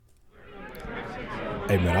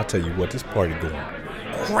Hey man, I'll tell you what, this party going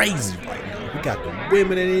crazy right now. We got the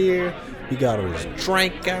women in here, we got all this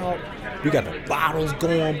drink out, we got the bottles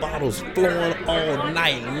going, bottles flowing all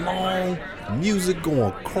night long, music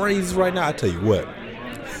going crazy right now. I tell you what,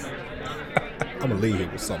 I'm gonna leave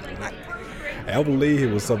here with something tonight. I'm gonna leave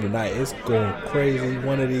here with something tonight. It's going crazy.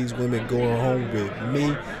 One of these women going home with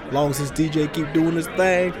me. Long as this DJ keep doing this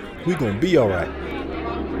thing, we gonna be all right.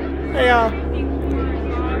 Hey,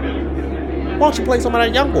 why don't you play some of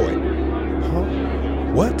that Young Boy? Huh?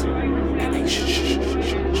 What? Hey, shh.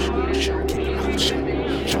 Keep it out. Shh.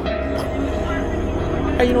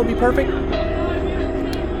 Hey, you know what'd be perfect?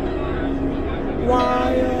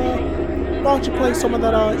 Why don't you play some of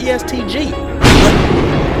that ESTG? Hey,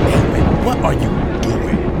 man, what are you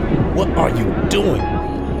doing? What are you doing?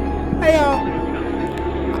 Hey,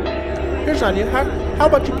 here's an idea. How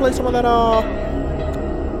about you play some of that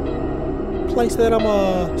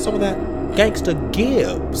some of that Gangsta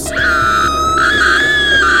Gibbs?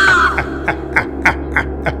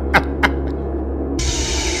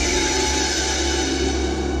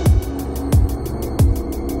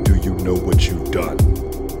 Do you know what you've done?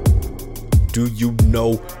 Do you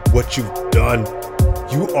know what you've done?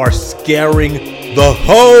 You are scaring the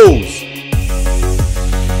hoes!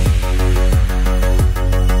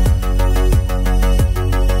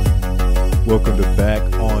 Welcome to Back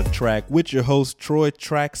on Track with your host, Troy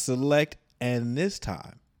Track Select. And this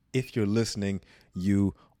time, if you're listening,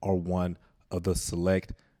 you are one of the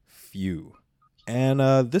select few. And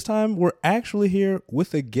this time, we're actually here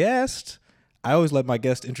with a guest. I always let my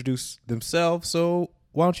guests introduce themselves. So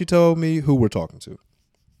why don't you tell me who we're talking to?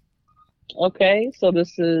 Okay, so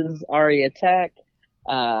this is Ari Attack,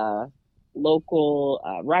 local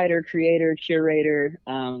writer, creator, curator,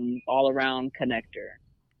 all-around connector.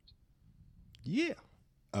 Yeah.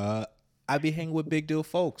 I be hanging with big deal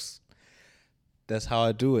folks. That's how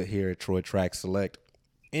I do it here at Troy Track Select.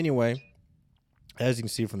 Anyway, as you can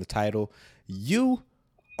see from the title, you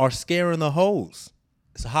are scaring the hoes.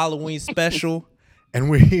 It's a Halloween special, and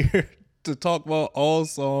we're here to talk about all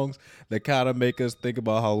songs that kind of make us think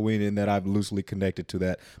about Halloween and that I've loosely connected to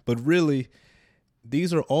that. But really,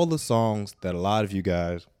 these are all the songs that a lot of you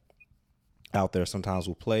guys out there sometimes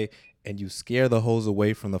will play, and you scare the hoes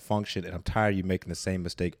away from the function, and I'm tired of you making the same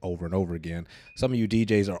mistake over and over again. Some of you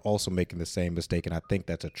DJs are also making the same mistake, and I think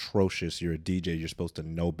that's atrocious. You're a DJ. You're supposed to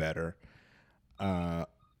know better.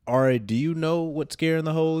 Ari, do you know what scaring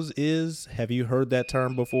the hoes is? Have you heard that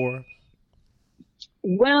term before?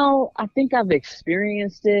 Well, I think I've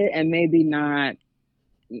experienced it, and maybe not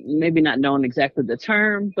knowing exactly the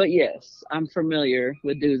term, but yes, I'm familiar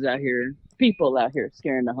with dudes out here, people out here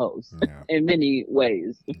scaring the hoes in many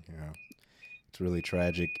ways. Yeah. It's really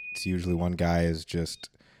tragic. It's usually one guy is just,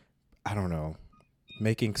 I don't know,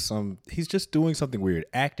 he's just doing something weird,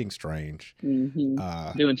 acting strange.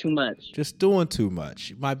 Mm-hmm. Doing too much. Just doing too much.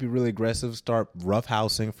 He might be really aggressive, start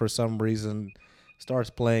roughhousing for some reason, starts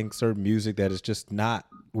playing certain music that is just not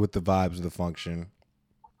with the vibes of the function,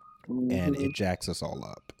 and it jacks us all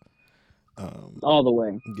up. All the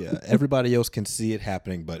way. Yeah, everybody else can see it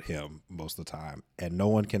happening but him most of the time, and no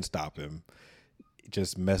one can stop him. It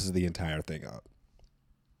just messes the entire thing up.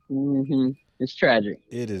 It's tragic.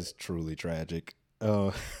 It is truly tragic.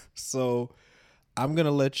 So I'm going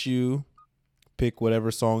to let you pick whatever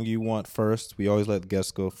song you want first. We always let the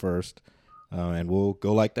guests go first, and we'll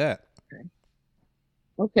go like that.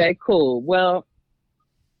 Okay, cool. Well,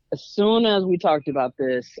 as soon as we talked about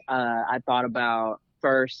this, I thought about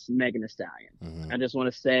first Megan Thee Stallion. Mm-hmm. I just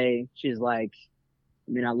want to say she's like,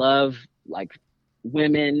 I love like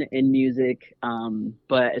women in music,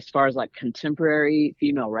 but as far as like contemporary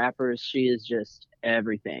female rappers, she is just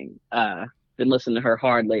everything. Been listening to her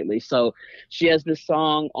hard lately. So she has this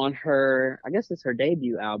song on her, I guess it's her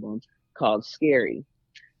debut album, called Scary.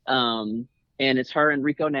 And it's her and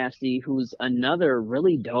Rico Nasty, who's another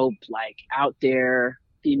really dope, like out there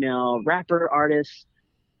female rapper, artist,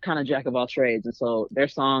 kind of jack of all trades. And so their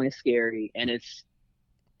song is Scary, and it's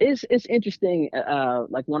interesting.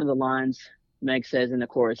 Like one of the lines Meg says in the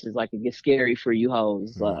chorus is like, it gets scary for you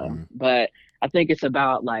hoes. But I think it's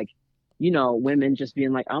about like, women just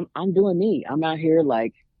being like, I'm doing me. I'm out here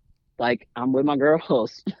like I'm with my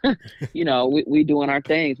girls. We doing our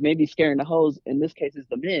things. Maybe scaring the hoes in this case is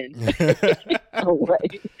the men,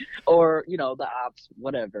 or the ops,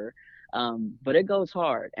 whatever. But it goes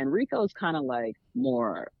hard, and Rico's kind of like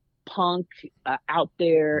more punk, out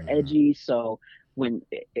there, edgy. So when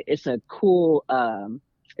it's a cool,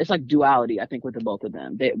 it's like duality, I think, with the both of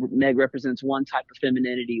them. Meg represents one type of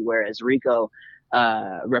femininity, whereas Rico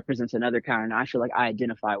represents another kind. And I feel like I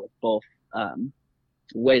identify with both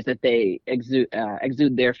ways that they exude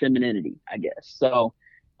their femininity, I guess. So,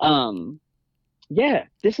 um, yeah,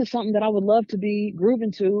 this is something that I would love to be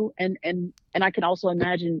grooving to, and I can also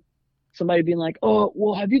imagine somebody being like, "Oh,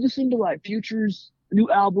 well, have you listened to like Future's new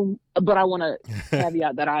album?" But I want to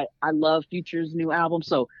caveat that I love Future's new album,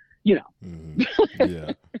 so you know. Mhm.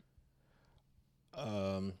 Yeah.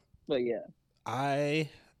 Um, But yeah. I'm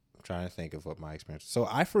trying to think of what my experience. So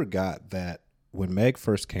I forgot that when Meg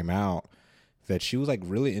first came out, that she was like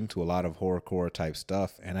really into a lot of horrorcore type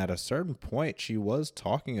stuff, and at a certain point, she was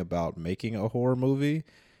talking about making a horror movie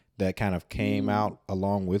that kind of came Mm, out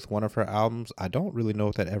along with one of her albums. I don't really know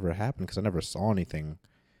if that ever happened because I never saw anything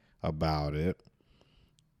about it.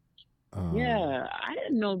 Um, yeah, I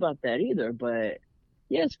didn't know about that either, but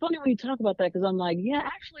yeah, it's funny when you talk about that because I'm like, yeah,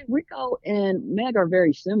 actually, Rico and Meg are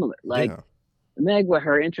very similar. Like yeah, Meg with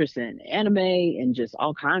her interest in anime and just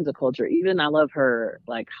all kinds of culture. Even I love her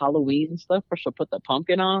like Halloween stuff where she'll put the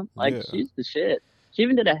pumpkin on. Like yeah, she's the shit. She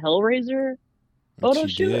even did a Hellraiser photo she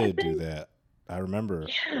shoot, I did do think. that. I remember.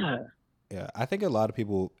 Yeah. Yeah, I think a lot of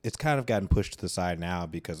people, it's kind of gotten pushed to the side now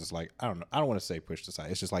because it's like, I don't know, I don't want to say pushed to the side.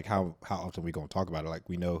 It's just like how often we gonna talk about it. Like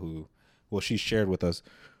we know who, well, she shared with us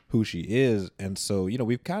who she is, and so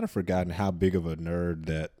we've kind of forgotten how big of a nerd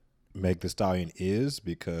that Meg The Stallion is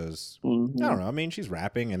because I Hmm. don't know. I mean, she's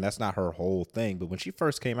rapping and that's not her whole thing. But when she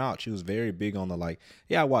first came out, she was very big on the like,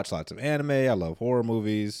 yeah, I watch lots of anime. I love horror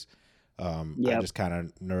movies. I Yep. just kind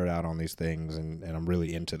of nerd out on these things and I'm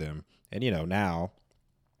really into them. And now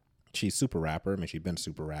she's super rapper. I mean, she's been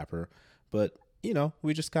super rapper, but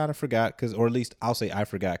we just kind of forgot because, or at least I'll say I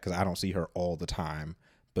forgot because I don't see her all the time.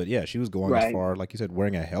 But yeah, she was going as Right. far, like you said,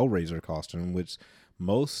 wearing a Hellraiser costume, which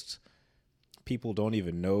most people don't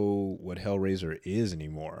even know what Hellraiser is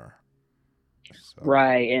anymore. So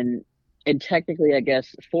Right. And technically, I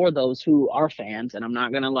guess for those who are fans, and I'm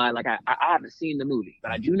not gonna lie, like I haven't seen the movie,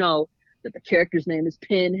 but I do know that the character's name is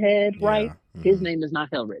Pinhead, right? yeah, His name is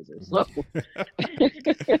not Hellraiser. So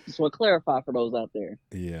just want to clarify for those out there.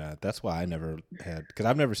 yeah. That's why I never had because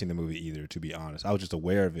I've never seen the movie either. To be honest, I was just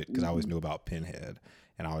aware of it because I always Hmm. knew about Pinhead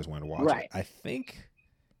and I always wanted to watch it. Right. I think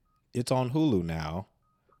it's on Hulu now.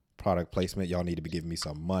 Product placement. Y'all need to be giving me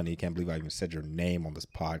some money. Can't believe I even said your name on this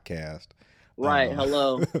podcast. Right. Uh,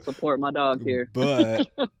 Hello. Support my dog here. but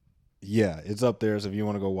yeah, it's up there. So if you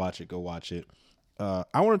want to go watch it, go watch it.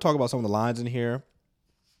 I want to talk about some of the lines in here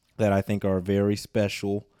that I think are very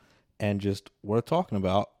special and just worth talking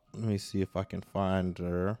about. Let me see if I can find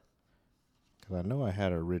her because I know I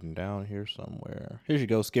had her written down here somewhere. Here she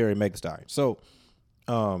goes, Scary Meg Thee Stallion. So,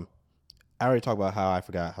 um, I already talked about how I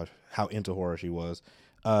forgot how into horror she was.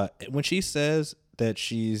 When she says that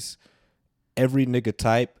she's every nigga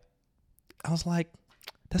type, I was like,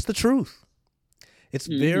 that's the truth. It's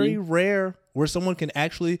Hmm. very rare where someone can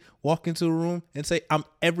actually walk into a room and say, I'm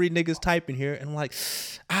every nigga's type in here. And I'm like,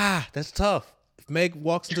 that's tough. If Meg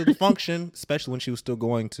walks into the function, especially when she was still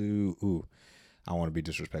going to, I want to be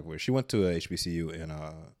disrespectful. She went to a HBCU in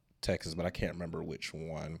Texas, but I can't remember which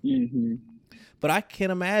one. Hmm. But I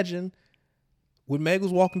can imagine when Meg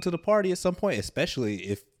was walking to the party at some point, especially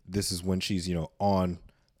if this is when she's, on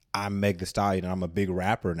I'm Meg the Stallion and I'm a big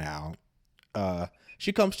rapper now.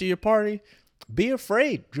 She comes to your party, be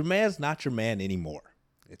afraid. Your man's not your man anymore.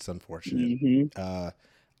 It's unfortunate. Hmm. Uh,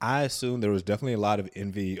 I assume there was definitely a lot of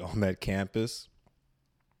envy on that campus,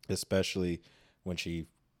 especially when she,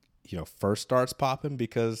 first starts popping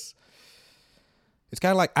because it's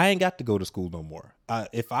kind of like I ain't got to go to school no more.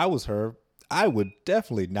 If I was her, I would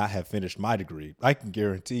definitely not have finished my degree. I can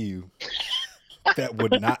guarantee you that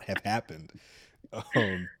would not have happened.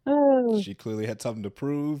 Um, Oh, she clearly had something to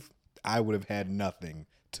prove. I would have had nothing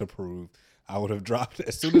to prove. I would have dropped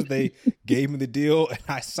as soon as they gave me the deal and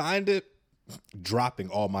I signed it, dropping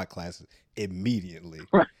all my classes immediately.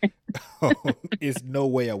 right. There's no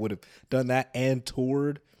way I would have done that and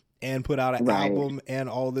toured and put out an Right. album and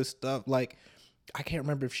all this stuff. Like, I can't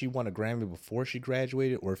remember if she won a Grammy before she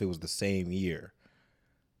graduated or if it was the same year.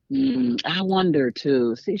 I wonder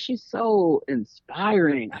too. See, she's so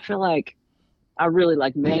inspiring. I feel like I really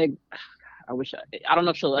like Meg. I wish I don't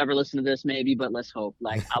know if she'll ever listen to this, maybe, but let's hope.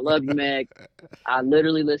 Like, I love you, Meg. I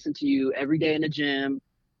literally listen to you every day in the gym.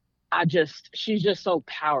 She's just so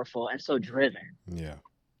powerful and so driven. Yeah.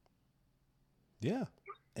 Yeah.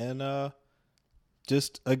 And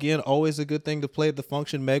just again, always a good thing to play at the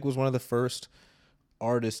function. Meg was one of the first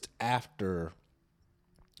artists after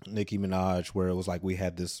Nicki Minaj where it was like we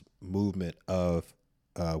had this movement of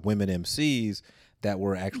women MCs that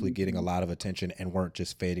were actually getting a Hmm. lot of attention and weren't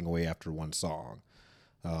just fading away after one song.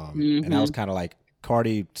 And that was Hmm. kind of like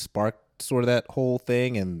Cardi sparked sort of that whole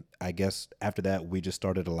thing. And I guess after that, we just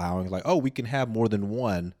started allowing like, oh, we can have more than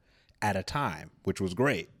one at a time, which was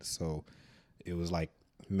great. So it was like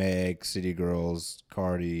Meg, City Girls,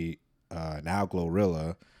 Cardi, now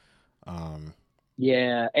Glorilla.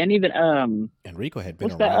 Yeah, and even Enrico had been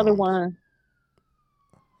what's that other around. one?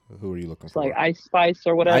 Who are you looking It's for? like Ice Spice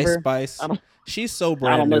or Ice whatever. Spice. I don't She's so I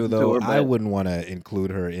brand don't new listen to though. her, I but wouldn't want to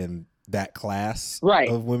include her in that class right,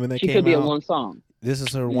 of women that she could came be a out. one song. This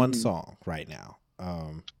is her one Hmm. song right now.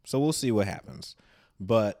 So we'll see what happens.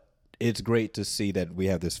 But it's great to see that we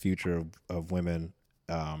have this future of women,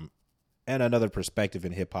 and another perspective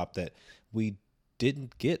in hip hop that we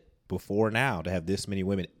didn't get before now, to have this many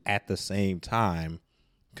women at the same time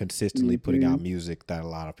consistently putting Hmm. out music that a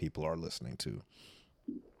lot of people are listening to.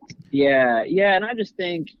 Yeah, yeah, and I just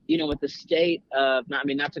think, with the state of, not, I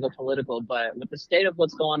mean, not to go political, but with the state of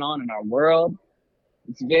what's going on in our world,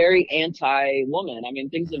 it's very anti-woman. I mean,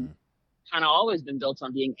 things have Mhm. kind of always been built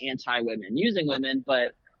on being anti-women, using women,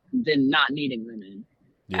 but then not needing women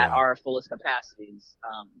at Yeah. our fullest capacities.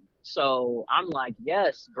 So I'm like,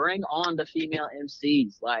 yes, bring on the female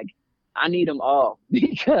MCs. Like, I need them all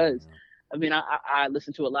because, Mhm. I mean, I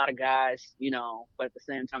listen to a lot of guys, but at the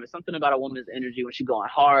same time, it's something about a woman's energy when she's going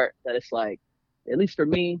hard that it's like, at least for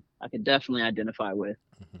me, I can definitely identify with.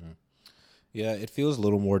 Mhm. Yeah, it feels a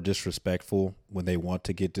little more disrespectful when they want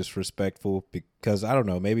to get disrespectful, because I don't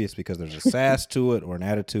know, maybe it's because there's a sass to it or an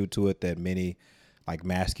attitude to it that many like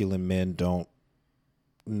masculine men don't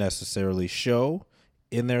necessarily show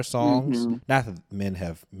in their songs. Hmm. Not that men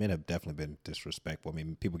have definitely been disrespectful. I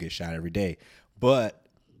mean, people get shot every day, but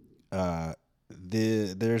uh,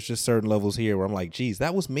 there's just certain levels here where I'm like, geez,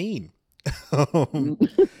 that was mean. Um,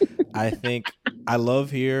 I think I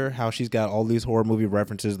love here how she's got all these horror movie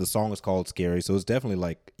references. The song is called Scary, so it's definitely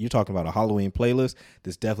like you're talking about a Halloween playlist.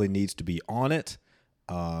 This definitely needs to be on it.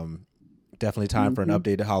 Um, Definitely time for an Hmm.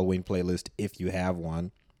 updated Halloween playlist if you have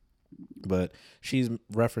one. But she's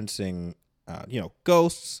referencing,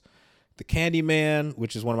 ghosts, the Candyman,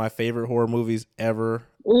 which is one of my favorite horror movies ever.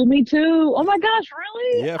 Oh, me too. Oh my gosh,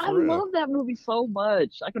 really? Yeah, I for real. love that movie so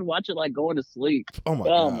much. I could watch it like going to sleep. Oh my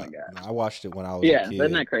Oh my god, gosh. I watched it when I was a Yeah, isn't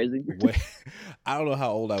kid. that crazy? Way, I don't know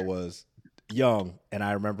how old I was, young, and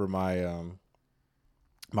I remember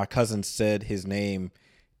my cousin said his name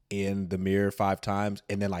in the mirror 5 times,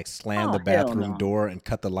 and then like slammed Oh, the hell bathroom no. door and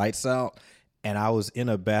cut the lights out. And I was in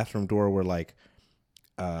a bathroom door where like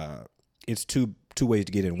uh, it's two ways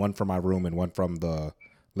to get in, one from my room and one from the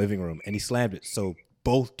living room, and he slammed it, so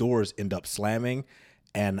both doors end up slamming,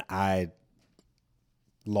 and I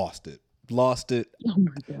lost it. Oh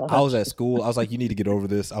my I was gosh. at school. I was like, you need to get over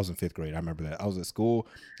this. I was in 5th grade. I remember that. I was at school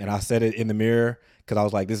and I said it in the mirror because I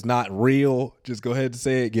was like, this is not real. Just go ahead and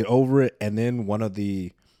say it. Get over it. And then one of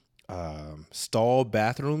the stall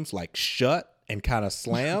bathrooms like shut and kind of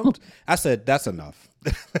slammed. I said, that's enough.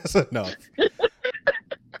 That's enough.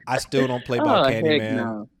 I still don't play by Oh, heck Candyman.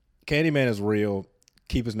 no. Candyman is real.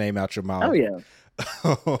 Keep his name out your Oh mouth.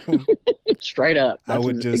 yeah. Straight up. I That's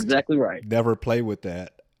would just exactly right. never play with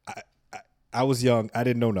that. I, I was young. I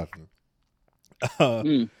didn't know nothing. Uh,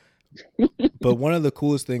 Mm. But one of the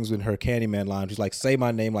coolest things in her Candyman line, she's like, say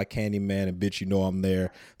my name like Candyman and bitch, you know I'm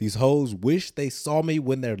there. These hoes wish they saw me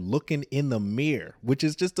when they're looking in the mirror, which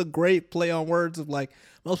is just a great play on words of like,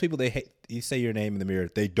 most people, they hate, you say your name in the mirror,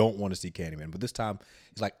 they don't want to see Candyman. But this time,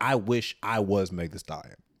 it's like, I wish I was Meg Thee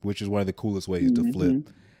Stallion, which is one of the coolest ways to flip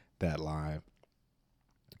Hmm. that line.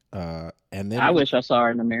 And I then, wish I saw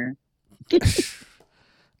her in the mirror.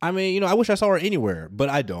 I mean, I wish I saw her anywhere, but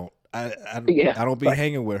I don't. Yeah. I don't be Right.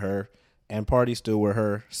 hanging with her and party still with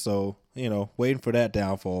her. So, waiting for that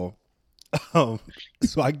downfall. So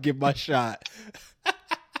I can get my shot.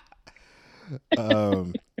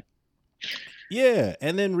 um, yeah.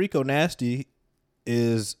 And then Rico Nasty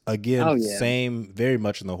is Oh again, yeah. same, very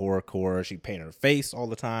much in the horrorcore. She painted her face all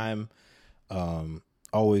the time.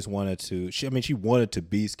 Always wanted to, she wanted to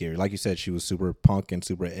be scary. Like you said, she was super punk and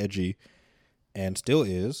super edgy and still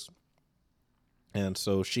is. And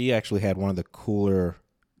so she actually had one of the cooler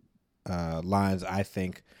lines, I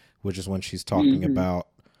think, which is when she's talking Hmm. about.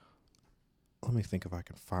 Let me think if I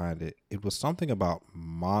can find it. It was something about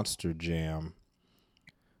Monster Jam.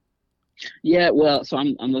 Yeah. Well, so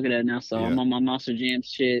I'm looking at it now. So Yeah, I'm on my Monster Jam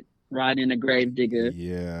shit, riding a grave digger.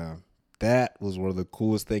 yeah, that was one of the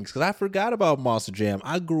coolest things because I forgot about Monster Jam.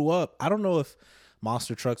 I grew up. I don't know if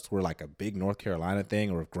monster trucks were like a big North Carolina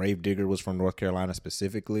thing or if Gravedigger was from North Carolina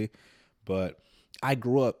specifically, but I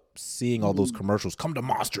grew up seeing all those commercials. Come to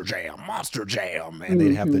Monster Jam, and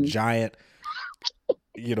they'd have the Hmm. giant,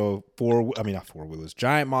 not four wheelers,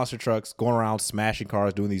 giant monster trucks going around smashing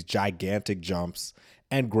cars, doing these gigantic jumps.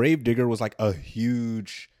 And Gravedigger was like a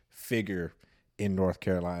huge figure in North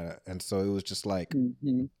Carolina, and so it was just like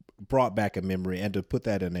Hmm. brought back a memory. And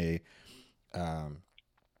um,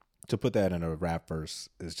 to put that in a rap verse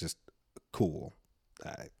is just cool.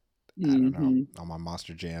 I don't know. Hmm. On my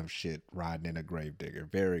Monster Jam shit, riding in a Gravedigger,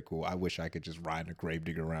 very cool. I wish I could just ride in a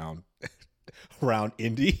Gravedigger around around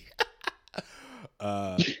Indy.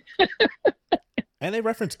 uh, and they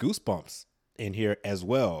reference Goosebumps in here as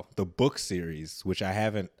well, the book series, which I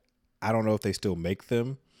haven't. I don't know if they still make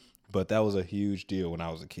them, but that was a huge deal when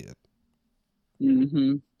I was a kid.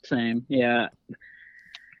 Hmm. Same. Yeah.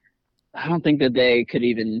 I don't think that they could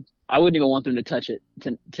even. I wouldn't even want them to touch it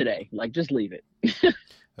today. Like, just leave it.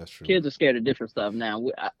 That's true. Kids are scared of different stuff now.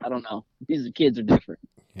 I don't know. These kids are different.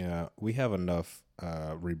 Yeah, we have enough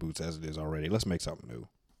reboots as it is already. Let's make something new.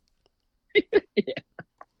 Yeah.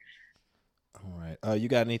 All right. You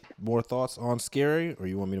got any more thoughts on Scary, or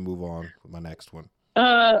you want me to move on with my next one?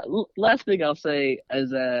 Last thing I'll say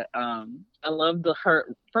is that I love the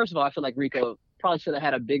her. First of all, I feel like Rico probably should have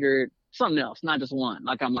had a bigger something else, not just one.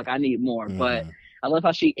 Like I'm like I need more. But Mm-hmm. I love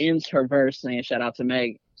how she ends her verse saying, "Shout out to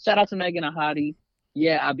Meg. Shout out to Megan a hottie.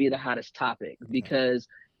 Yeah, I'll be the hottest topic." Because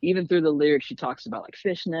even through the lyrics, she talks about like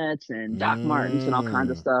fishnets and Doc Martens and all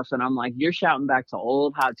kinds of Mm. stuff. And I'm like, you're shouting back to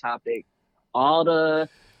old Hot Topic, all the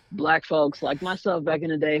black folks like myself back in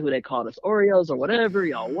the day who they called us Oreos or whatever,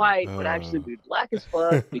 y'all white, but actually Uh, we black as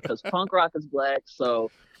fuck because punk rock is black.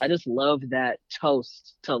 So I just love that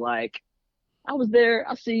toast to like, I was there,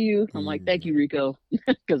 I see you. I'm like, thank mm. you, Rico,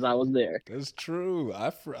 because I was there. That's true.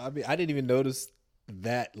 I mean, I didn't even notice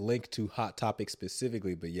that link to Hot Topic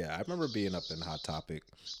specifically, but yeah, I remember being up in Hot Topic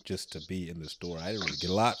just to be in the store. I didn't really get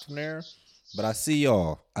a lot from there, but I see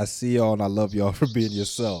y'all. I see y'all, and I love y'all for being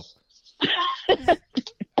yourself.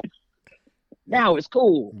 Now it's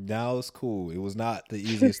cool. Now it's cool. It was not the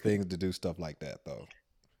easiest thing to do stuff like that though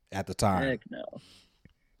at the time. Heck no.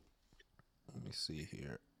 Let me see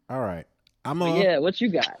here. All right. I'm But yeah, what you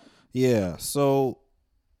got? Yeah. So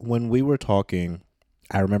when we were talking,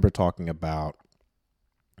 I remember talking about,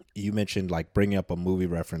 you mentioned like bringing up a movie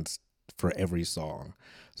reference for every song.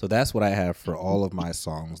 So that's what I have for all of my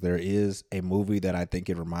songs. There is a movie that I think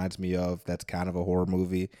it reminds me of that's kind of a horror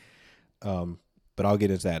movie. But I'll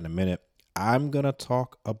get into that in a minute. I'm going to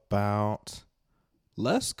talk about,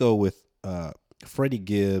 let's go with Freddie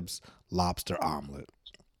Gibbs' Lobster Omelet.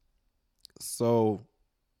 So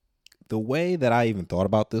the way that I even thought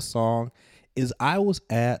about this song is I was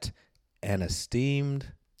at an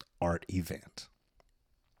esteemed art event.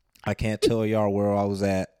 I can't tell y'all where I was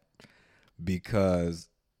at because,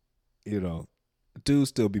 dudes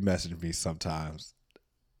still be messaging me sometimes.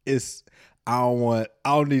 It's I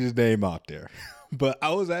don't need his name out there. But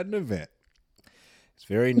I was at an event. It's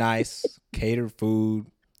very nice, catered food,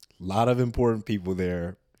 a lot of important people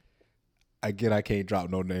there. Again, I can't drop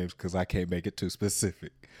no names because I can't make it too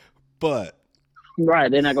specific. But Right,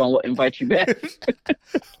 they're not gonna invite you back.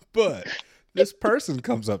 but this person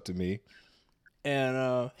comes up to me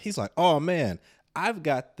and he's like, "Oh man, I've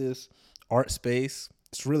got this art space.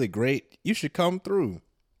 It's really great. You should come through."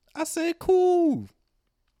 I said, "Cool."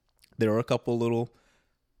 There were a couple little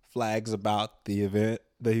flags about the event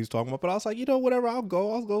that he was talking about, but I was like, whatever, I'll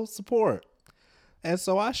go support. And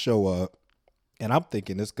so I show up and I'm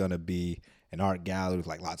thinking it's gonna be an art gallery with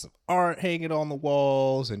like lots of art hanging on the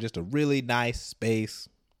walls and just a really nice space.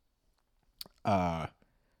 Uh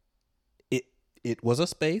it it was a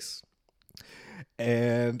space,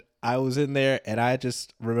 and I was in there and I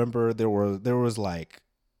just remember there was like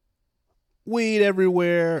weed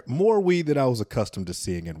everywhere, more weed than I was accustomed to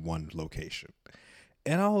seeing in one location.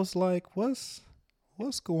 And I was like, what's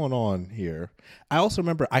going on here? I also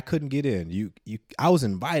remember I couldn't get in. I was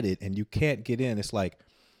invited and you can't get in. It's like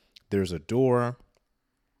there's a door.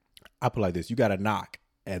 I put it like this: you got to knock,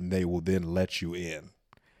 and they will then let you in.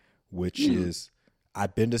 Which is,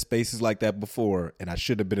 I've been to spaces like that before, and I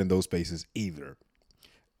shouldn't have been in those spaces either.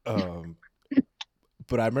 Um,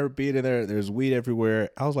 but I remember being in there. There's weed everywhere.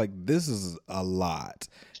 I was like, this is a lot,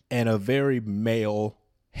 and a uh, very male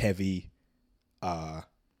heavy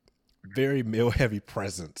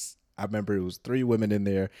presence. I remember it was 3 women in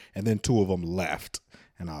there, and then 2 of them left,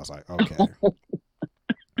 and I was like, okay,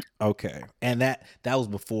 okay. And that was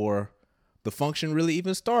before the function really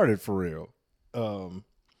even started for real.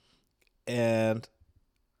 And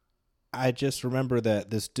I just remember that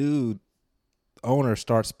this dude owner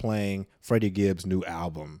starts playing Freddie Gibbs' new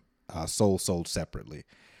album, Soul Sold Separately,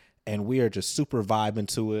 and we are just super vibing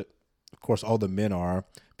to it. Of course, all the men are,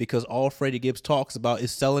 because all Freddie Gibbs talks about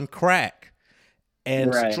is selling crack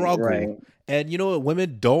and Right, struggle. right. And you know what?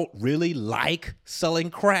 Women don't really like selling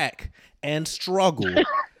crack. and struggle.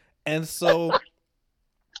 And so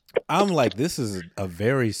I'm like, this is a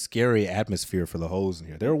very scary atmosphere for the hoes in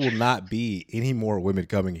here. There will not be any more women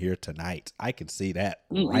coming here tonight. I can see that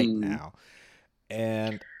right Mm-mm. now.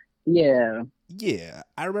 And Yeah. yeah,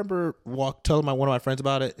 I remember telling one of my friends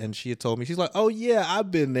about it, and she had told me, she's like, "Oh yeah,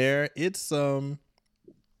 I've been there. It's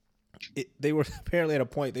they were apparently at a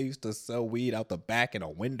point they used to sell weed out the back in a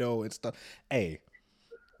window and stuff. Hey,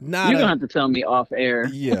 not You're gonna a have to tell me off air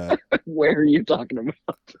yeah where are you talking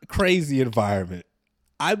about. crazy environment.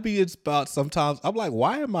 I be in spots sometimes. I'm like,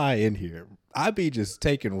 why am I in here? I be just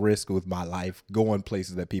taking risk with my life, going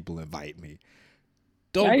places that people invite me. I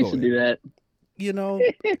Don't used go to do there. that. You know,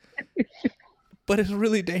 but it's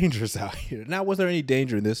really dangerous out here. Now, was there any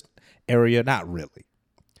danger in this area? Not really.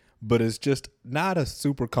 But it's just not a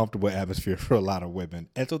super comfortable atmosphere for a lot of women.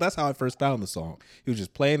 And so that's how I first found the song. He was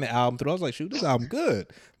just playing the album through. I was like, shoot, this album good.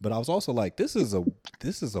 But I was also like, this is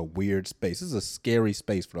a weird space. This is a scary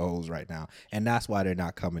space for the hoes right now. And that's why they're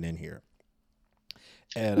not coming in here.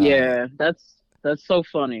 And Yeah, that's so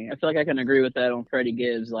funny. I feel like I can agree with that on Freddie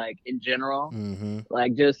Gibbs. Like in general, mm-hmm.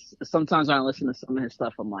 like just sometimes when I listen to some of his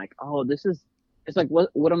stuff, I'm like, oh, this is. It's like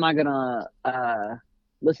what am I gonna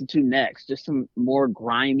listen to next? Just some more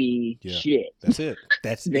grimy shit. That's it.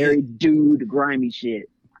 That's very it. dude grimy shit.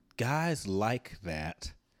 Guys like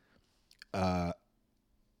that.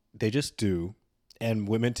 They just do. And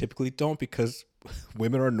women typically don't, because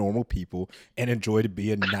women are normal people and enjoy to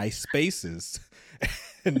be in nice spaces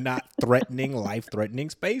and not threatening,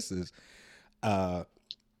 life-threatening spaces. But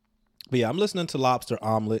yeah, I'm listening to Lobster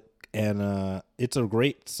Omelet, and it's a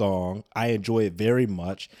great song. I enjoy it very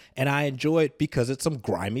much, and I enjoy it because it's some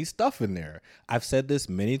grimy stuff in there. I've said this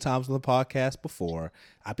many times on the podcast before.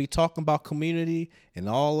 I be talking about community and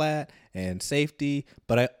all that and safety,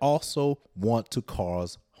 but I also want to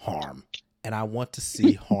cause harm, and I want to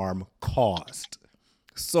see harm caused.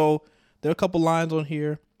 So there are a couple lines on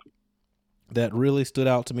here that really stood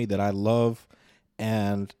out to me that I love,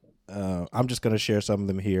 and I'm just going to share some of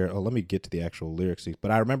them here. Oh, let me get to the actual lyrics.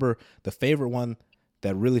 But I remember the favorite one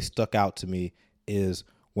that really stuck out to me is,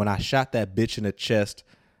 when I shot that bitch in the chest,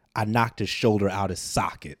 I knocked his shoulder out his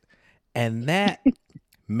socket. And that,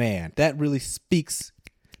 man, that really speaks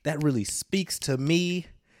to me.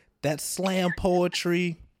 That slam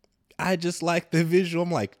poetry. I just like the visual.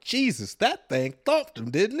 I'm like, Jesus, that thing thumped him,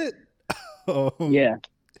 didn't it? Yeah.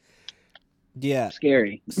 Yeah.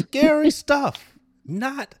 Scary stuff.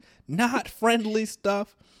 Not friendly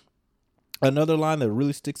stuff. Another line that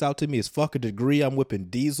really sticks out to me is, fuck a degree, I'm whipping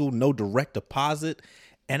diesel, no direct deposit.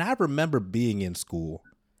 And I remember being in school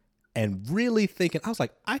and really thinking, I was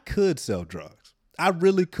like, I could sell drugs. I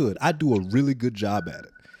really could. I do a really good job at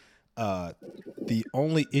it. The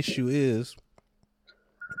only issue is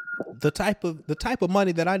the type of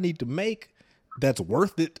money that I need to make that's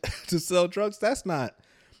worth it to sell drugs. That's not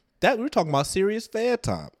that. We're talking about serious fair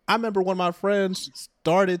time. I remember one of my friends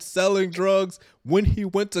started selling drugs when he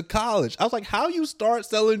went to college. I was like, how you start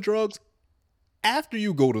selling drugs after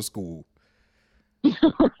you go to school?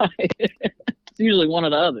 Right. It's usually one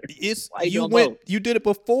or the other. It's you did it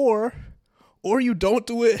before, or you don't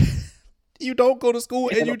do it. You don't go to school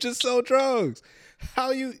and you just sell drugs.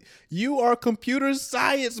 How you are a computer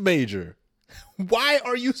science major. Why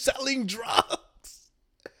are you selling drugs?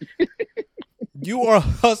 You are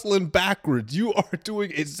hustling backwards. You are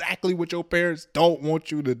doing exactly what your parents don't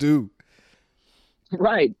want you to do.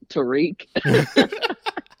 Right, Tariq.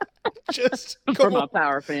 Just for my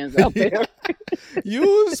power fans out there.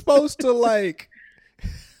 You were supposed to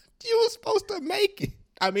make it.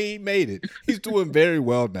 I mean, he made it. He's doing very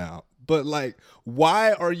well now. But like,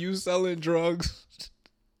 why are you selling drugs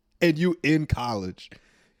and you in college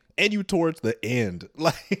and you towards the end?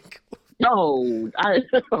 Like, no,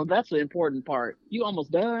 that's the important part. You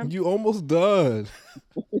almost done. You almost done.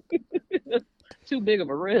 Too big of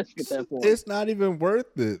a risk at that point. It's not even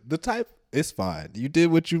worth it. It's fine. You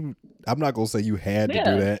did what I'm not going to say you had to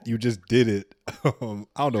do that. You just did it. I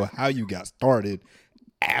don't know how you got started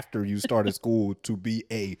after you started school to be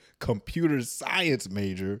a computer science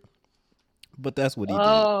major, but that's what he did.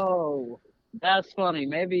 Oh, that's funny.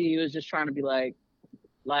 Maybe he was just trying to be like,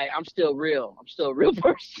 I'm still real. I'm still a real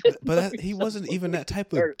person. But he wasn't even that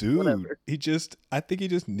type of dude. Whatever. I think he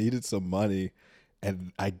just needed some money,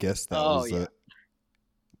 and I guess that was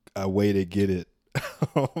a way to get it.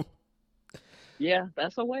 Yeah,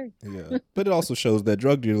 that's a way. Yeah, but it also shows that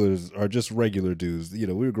drug dealers are just regular dudes. You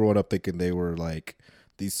know, we were growing up thinking they were like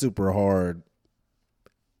these super hard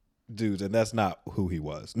dudes, and that's not who he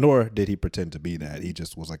was. Nor did he pretend to be that. He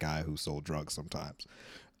just was a guy who sold drugs sometimes.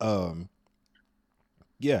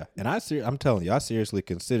 Yeah, and I'm telling you, I seriously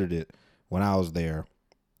considered it when I was there.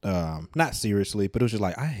 Not seriously, but it was just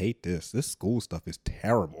like, I hate this. This school stuff is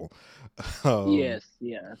terrible. Um, Yes,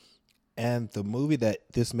 yeah. and the movie that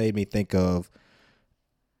this made me think of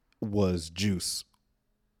was Juice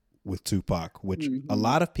with Tupac, which a Hmm.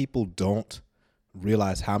 lot of people don't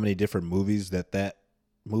realize how many different movies that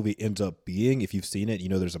movie ends up being. If you've seen it, you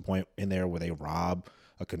know there's a point in there where they rob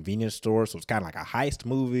a convenience store, so it's kind of like a heist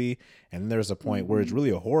movie. And then there's a point where it's Hmm.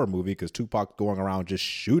 really a horror movie because Tupac's going around just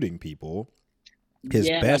shooting people, his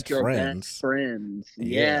Yeah, like best their best friends. friends.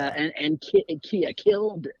 Yeah, Yeah. and Kia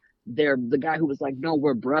killed the guy who was like, no,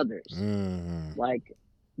 we're brothers. Mm,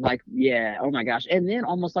 Like, yeah. Oh my gosh. And then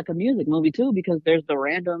almost like a music movie too, because there's the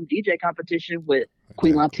random DJ competition with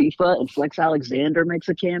Queen exactly. Latifah and Flex Alexander makes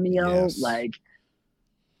a cameo. Yes. Like,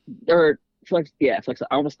 or Flex, yeah, Flex.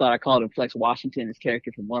 I almost thought I called him Flex Washington, his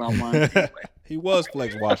character from One on One. Anyway, He was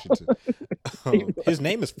Flex Washington. His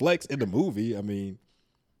name is Flex in the movie. I mean,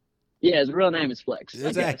 yeah, his real name is Flex, I guess.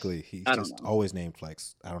 exactly. He's I don't just know. always named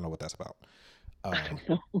Flex. I don't know what that's about. I Um, don't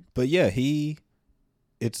know. but yeah,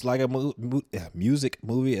 it's like a music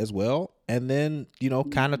movie as well. And then,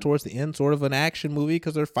 kind of towards the end, sort of an action movie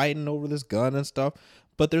because they're fighting over this gun and stuff.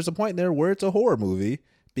 But there's a point there where it's a horror movie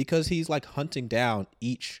because he's like hunting down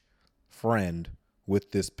each friend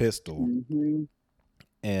with this pistol. Hmm.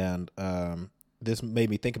 And this made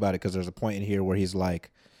me think about it because there's a point in here where he's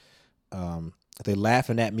like, um, they're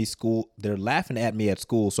laughing at me at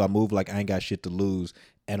school, so I move like I ain't got shit to lose.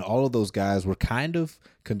 And all of those guys were kind of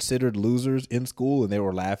considered losers in school, and they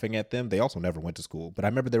were laughing at them. They also never went to school, but I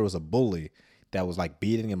remember there was a bully that was like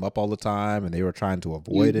beating him up all the time, and they were trying to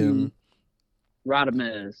avoid Hmm. him.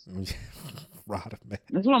 Rodimus. Right, man.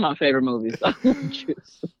 That's one of my favorite movies. I love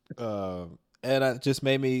Juice. And it just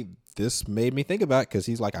this made me think about, because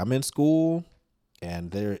he's like, I'm in school,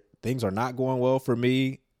 and things are not going well for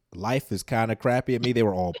me. Life is kind of crappy at me. They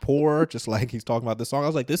were all poor, just like he's talking about this song. I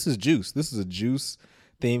was like, this is Juice. This is a Juice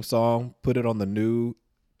theme song. Put it on the new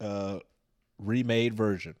uh, remade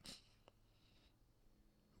version,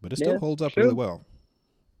 but it still Yeah, holds up really true. well.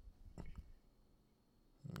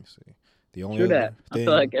 Let me see. The only True that. other I feel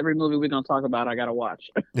thing, like every movie we're gonna talk about, I gotta watch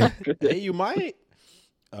after hey, this. you might.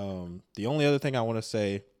 The only other thing I want to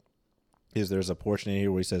say is there's a portion in here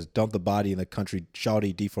where he says, "Dump the body in the country,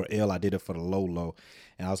 Shawty D for ill. I did it for the low low,"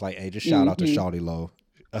 and I was like, "Hey, just shout out to Hmm. Shawty Low."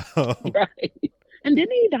 Right. And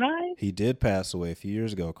didn't he die? He did pass away a few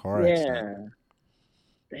years ago, car accident.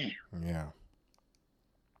 Yeah. Damn. Yeah,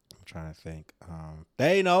 I'm trying to think.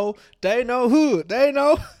 They know who, they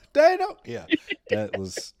know, they know. Yeah, that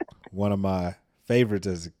was one of my favorites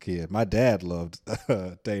as a kid. My dad loved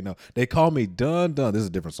They Know. They call me Dun Dun. This is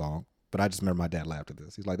a different song, but I just remember my dad laughed at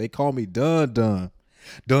this. He's like, they call me Dun Dun.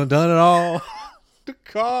 Dun Dun it all. The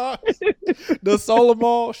cars. The Solar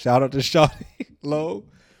Mall. Shout out to Shawty Low.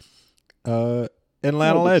 Uh Oh,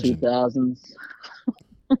 Atlanta the legend. 2000s.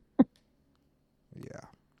 Yeah.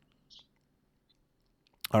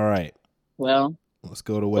 All right. Well, Let's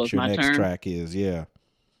go to so what it's your my next turn. track is. Yeah.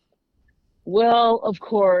 Well, of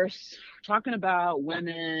course, talking about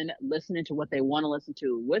women listening to what they want to listen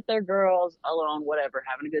to with their girls, alone, whatever,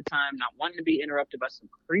 having a good time, not wanting to be interrupted by some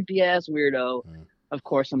creepy ass weirdo. Mm. Of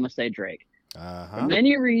course, I'm gonna say Drake. For Uh-huh.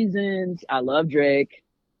 many reasons, I love Drake.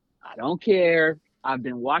 I don't care. I've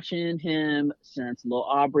been watching him since Lil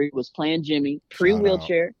Aubrey was playing Jimmy pre Shout out.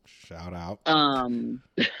 wheelchair. Shout out. Um,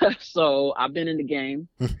 so I've been in the game.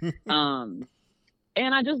 Um,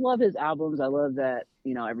 and I just love his albums. I love that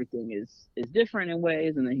everything is different in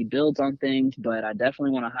ways, and then he builds on things. But I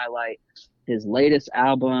definitely want to highlight his latest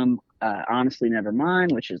album, Honestly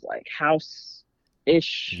Nevermind, which is like house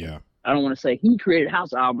ish. Yeah. I don't want to say he created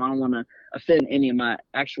house album. I don't want to offend any of my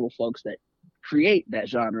actual folks that create that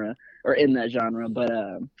genre or in that genre. But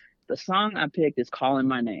the song I picked is "Calling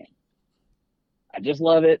My Name." I just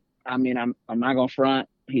love it. I mean, I'm not gonna front.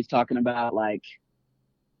 He's talking about like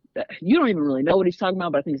you don't even really know what he's talking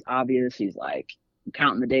about, but I think it's obvious. He's like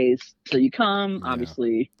counting the days till you come. Yeah.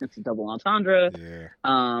 Obviously, it's a double entendre.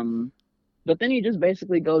 Yeah. But then he just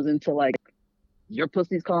basically goes into like, your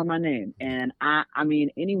pussy's calling my name, and I mean,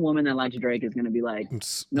 any woman that likes Drake is gonna be like,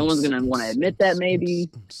 no one's gonna want to admit that maybe,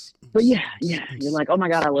 but yeah, you're like, oh my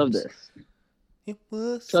god, I love this. It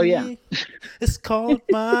was So yeah, it's called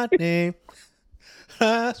my name.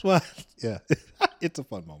 That's why. Yeah. It's a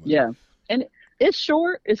fun moment. yeah, and it's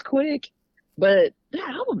short, it's quick, but that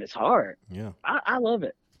album is hard. Yeah. I love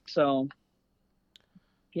it. So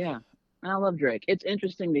yeah, I love Drake. It's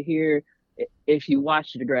interesting to hear if you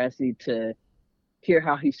watch Degrassi to hear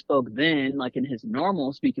how he spoke then, like in his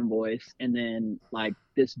normal speaking voice, and then like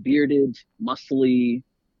this bearded, muscly,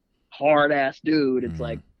 hard ass dude. It's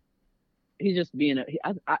like he's just being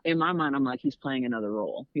in my mind. I'm like, he's playing another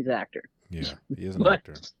role. He's an actor, Yeah, he is an but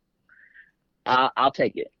actor. I'll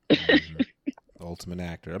take it. Hmm. Ultimate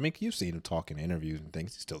actor. I mean, you've seen him talk in interviews and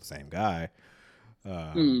things. He's still the same guy. You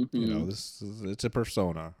know, Hmm. it's a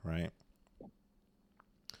persona, right?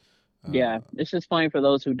 Yeah, Uh, it's just funny for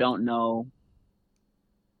those who don't know,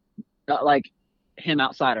 like him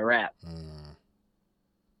outside of rap. mm,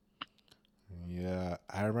 yeah,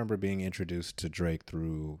 I remember being introduced to Drake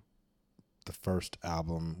through the first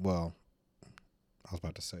album. Well, I was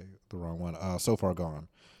about to say the wrong one. So Far Gone,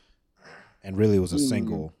 and really it was a Mm,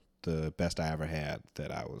 single, the best I ever had,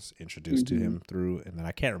 that I was introduced to hmm. him through. And then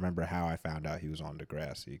I can't remember how I found out he was on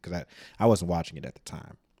Degrassi because I wasn't watching it at the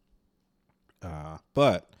time.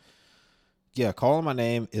 But yeah, Calling My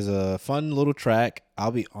Name is a fun little track.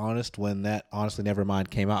 I'll be honest, when that Honestly Nevermind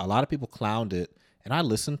came out, a lot of people clowned it, and I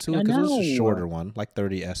listened to it I because it was a know. shorter one, like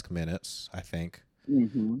 30-esque minutes, I think.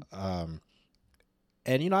 Hmm. Um,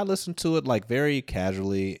 and I listened to it like very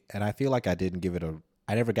casually, and I feel like I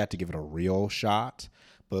never got to give it a real shot.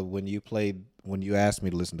 But when you asked me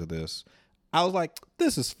to listen to this, I was like,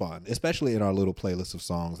 this is fun, especially in our little playlist of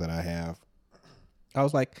songs that I have. I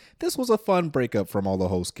was like, this was a fun breakup from all the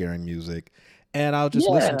whole scaring music. And I'll just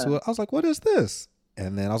listen Yeah, to it. I was like, what is this?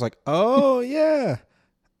 And then I was like, oh, yeah.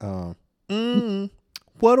 Um, mm,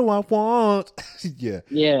 what do I want? Yeah.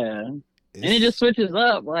 yeah, and it just It's, switches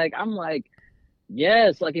up. Like I'm like,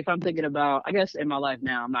 yes, like if I'm thinking about, I guess in my life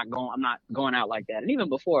now, I'm not going out like that. And even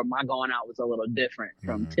before, my going out was a little different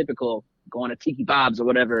from mhm. typical going to Tiki Bob's or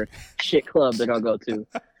whatever shit club that I'll go to.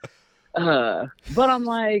 But I'm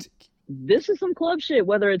like, this is some club shit.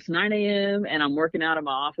 Whether it's 9 a.m. and I'm working out in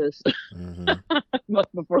my office Mhm.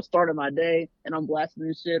 before starting my day and I'm blasting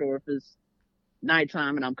this shit, or if it's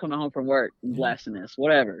nighttime and I'm coming home from work and Yeah. blasting this,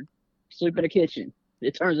 whatever. Sleep in the kitchen.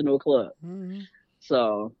 It turns into a club. Mhm.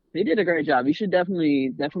 So he did a great job. You should definitely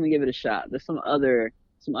give it a shot. There's some other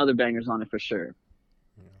bangers on it for sure.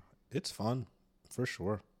 Yeah. It's fun, for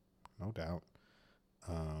sure. No doubt.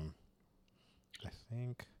 Um, I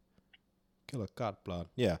think Killer Cut Blood.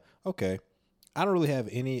 Yeah. Okay. I don't really have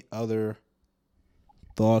any other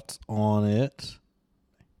thoughts on it.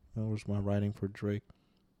 Where's my writing for Drake?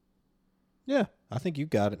 Yeah, I think you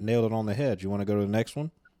got it. Nailed it on the head. You want to go to the next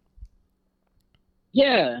one?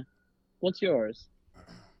 Yeah. What's yours?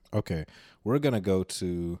 Okay. We're going to go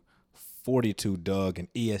to 42 Doug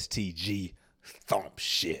and ESTG Thump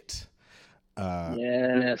Shit. Uh,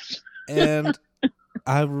 Yes. and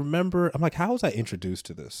I remember, I'm like, how was I introduced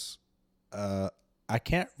to this? Uh, I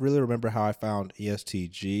can't really remember how I found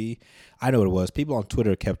ESTG. I know what it was. People on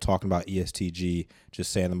Twitter kept talking about ESTG,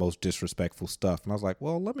 just saying the most disrespectful stuff. And I was like,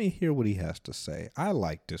 well, let me hear what he has to say. I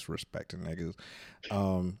like disrespecting niggas.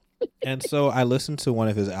 Um, and so I listened to one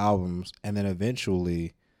of his albums, and then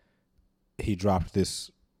eventually he dropped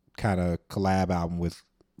this kind of collab album with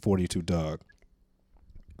 42 Doug.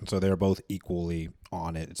 And so they're both equally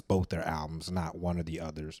on it. It's both their albums, not one or the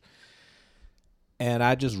others. And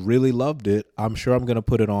I just really loved it. I'm sure I'm going to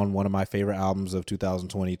put it on one of my favorite albums of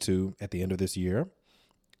 2022 at the end of this year,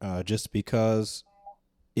 just because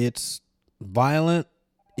it's violent,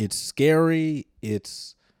 it's scary,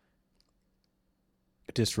 it's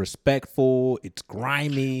disrespectful, it's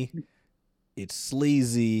grimy, it's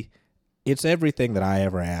sleazy, it's everything that I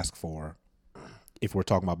ever asked for if we're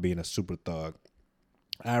talking about being a super thug.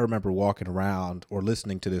 I remember walking around or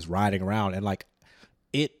listening to this riding around, and like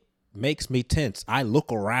it makes me tense. I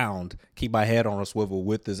look around, keep my head on a swivel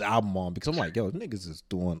with this album on because I'm like, yo, niggas is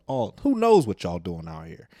doing all, who knows what y'all doing out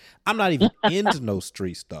here. I'm not even into no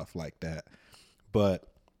street stuff like that. But,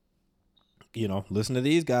 listen to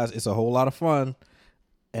these guys. It's a whole lot of fun.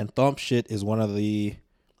 And Thump Shit is one of the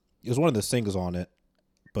singles on it,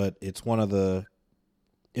 but it's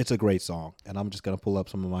a great song. And I'm just gonna pull up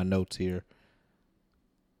some of my notes here.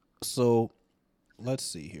 So let's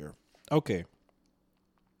see here. Okay.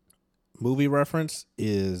 Movie reference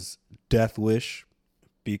is Death Wish,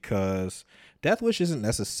 because Death Wish isn't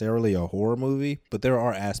necessarily a horror movie, but there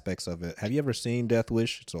are aspects of it. Have you ever seen Death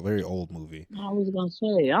Wish? It's a very old movie. I was gonna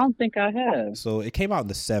say, I don't think I have. So it came out in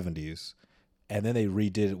the 70s, and then they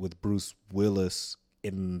redid it with Bruce Willis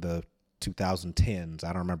in the 2010s. I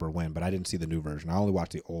don't remember when, but I didn't see the new version. I only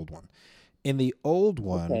watched the old one. In the old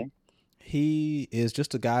one, Okay. he is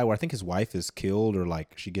just a guy where I think his wife is killed, or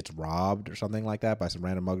like she gets robbed or something like that by some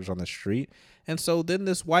random muggers on the street. And so then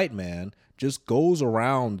this white man just goes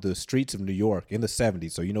around the streets of New York in the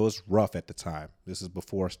 70s. So, it's rough at the time. This is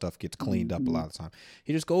before stuff gets cleaned up a Hmm. lot of the time.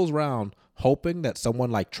 He just goes around hoping that someone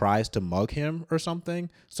like tries to mug him or something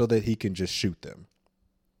so that he can just shoot them.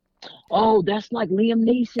 Oh, that's like Liam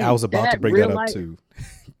I Neeson. was about to That bring that real up life. too.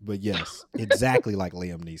 But yes, exactly like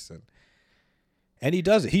Liam Neeson. And he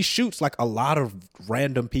does it. He shoots like a lot of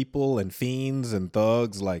random people and fiends and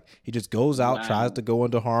thugs. Like he just goes out, tries Wow. to go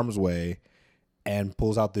into harm's way, and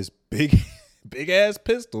pulls out this big, big ass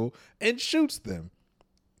pistol and shoots them.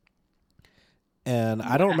 And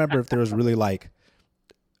I don't remember if there was really like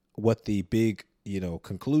what the big,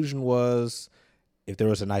 conclusion was. If there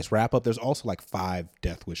was a nice wrap up, there's also like 5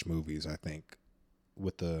 Death Wish movies, I think,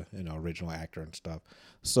 with the original actor and stuff.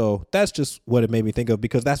 So that's just what it made me think of,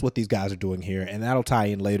 because that's what these guys are doing here, and that'll tie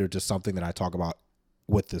in later to something that I talk about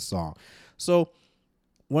with this song. So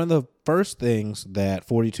one of the first things that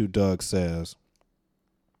 42 Dugg says,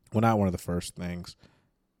 well, not one of the first things.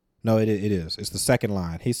 No, it is. It's the second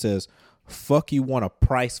line. He says, "Fuck you want a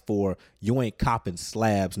price for, you ain't copping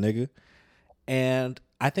slabs, nigga." And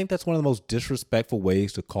I think that's one of the most disrespectful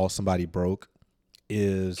ways to call somebody broke,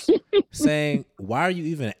 is saying, why are you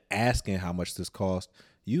even asking how much this costs?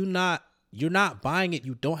 You're not buying it.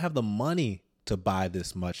 You don't have the money to buy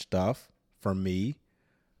this much stuff from me.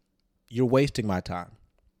 You're wasting my time.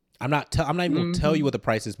 I'm not even going to tell you what the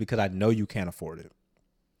price is, because I know you can't afford it.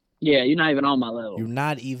 Yeah, you're not even on my level. You're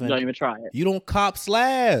not even. Don't even try it. You don't cop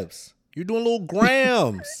slabs. You're doing little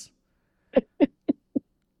grams.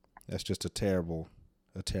 That's just a terrible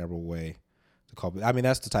way to call it. I mean,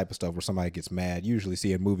 that's the type of stuff where somebody gets mad. You usually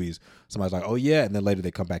see in movies, somebody's like, "Oh yeah," and then later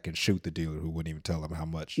they come back and shoot the dealer who wouldn't even tell them how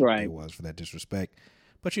much it was for that disrespect.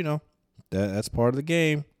 But that's part of the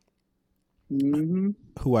game. Mm-hmm.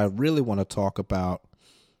 Who I really want to talk about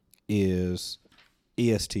is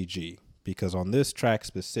ESTG, because on this track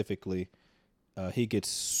specifically, he gets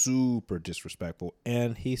super disrespectful,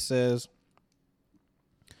 and he says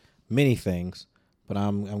many things. But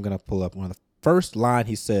I'm gonna pull up one of the first line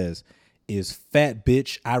he says is, "Fat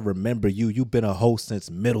bitch, I remember you. You've been a hoe since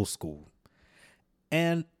middle school."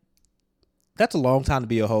 And that's a long time to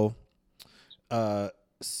be a hoe.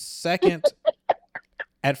 Second,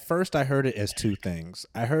 at first I heard it as 2 things.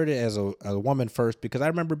 I heard it as a woman first, because I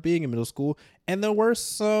remember being in middle school, and there were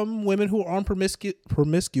some women who were on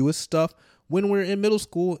promiscuous stuff when we were in middle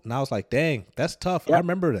school, and I was like, dang, that's tough. Yep. I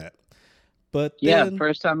remember that. But then,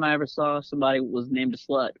 first time I ever saw somebody was named a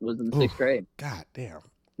slut was in the 6th grade. God damn.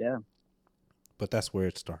 Yeah. But that's where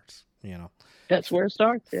it starts, That's where it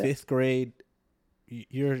starts. Yeah. 5th grade,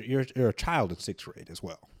 you're a child in 6th grade as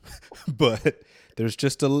well. But there's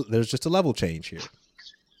just a level change here.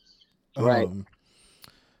 Right.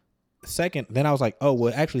 Second, then I was like, oh,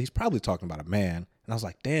 well, actually, he's probably talking about a man. And I was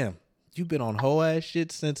like, damn, you've been on hoe ass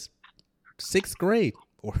shit since 6th grade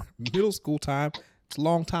or middle school time. It's a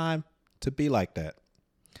long time to be like that.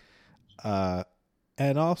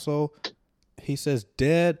 And also, he says,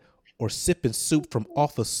 dead or sipping soup from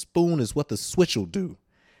off a spoon is what the switch will do.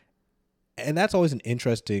 And that's always an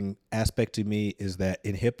interesting aspect to me, is that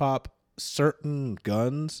in hip hop, certain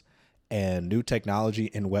guns and new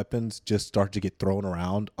technology and weapons just start to get thrown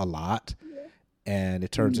around a lot. And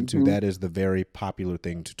it turns into that is the very popular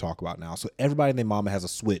thing to talk about now. So everybody and their mama has a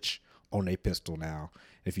switch on a pistol now.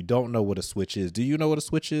 If you don't know what a switch is, do you know what a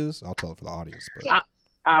switch is? I'll tell it for the audience. But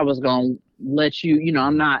I was going to let you,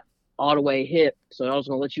 I'm not all the way hip, so I was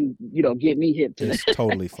going to let you, get me hip to It's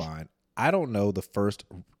totally fine. I don't know the first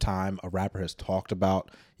time a rapper has talked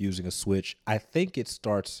about using a switch. I think it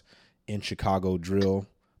starts in Chicago drill,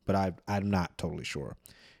 but I'm not totally sure.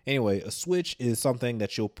 Anyway, a switch is something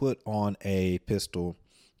that you'll put on a pistol,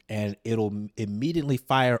 and it'll immediately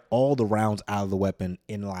fire all the rounds out of the weapon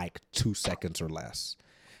in like 2 seconds or less.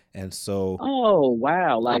 And so, oh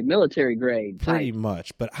wow, like military grade, pretty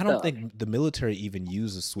much. But I don't think the military even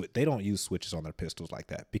uses switch. They don't use switches on their pistols like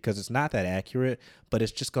that, because it's not that accurate. But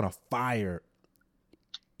it's just gonna fire.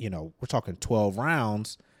 We're talking 12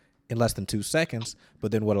 rounds in less than 2 seconds.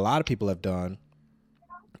 But then what a lot of people have done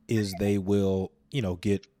is they will,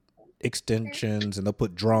 get extensions, and they'll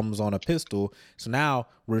put drums on a pistol. So now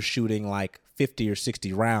we're shooting like 50 or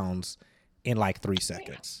 60 rounds in like 3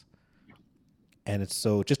 seconds. And it's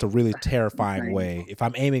so just a really terrifying way. If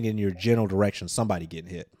I'm aiming in your general direction, somebody getting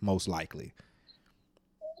hit, most likely.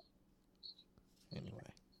 Anyway.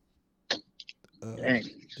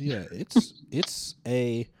 Yeah, it's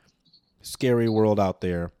a scary world out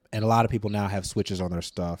there. And a lot of people now have switches on their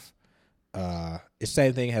stuff. It's the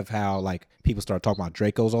same thing of how like people start talking about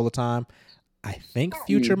Dracos all the time. I think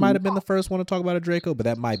Future might have been the first one to talk about a Draco, but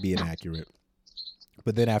that might be inaccurate.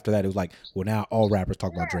 But then after that, it was like, well, now all rappers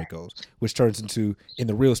talk about Dracos, which turns into, in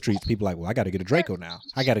the real streets, people are like, well, I got to get a Draco now.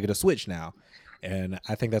 I got to get a switch now. And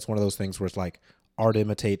I think that's one of those things where it's like art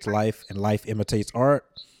imitates life and life imitates art,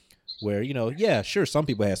 where, yeah, sure, some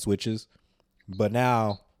people have switches, but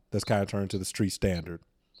now that's kind of turned to the street standard.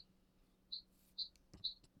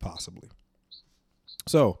 possibly.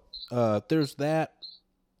 So there's that,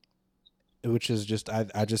 which is just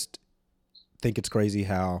I just think it's crazy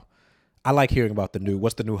how I like hearing about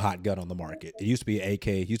what's the new hot gun on the market. It used to be an AK,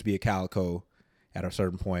 it used to be a Calico at a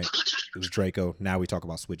certain point. It was Draco. Now we talk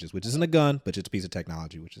about switches, which isn't a gun, but it's a piece of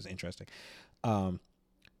technology, which is interesting.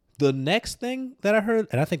 The next thing that I heard,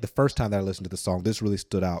 and I think the first time that I listened to the song, this really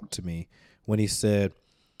stood out to me when he said,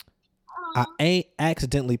 I ain't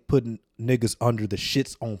accidentally putting niggas under the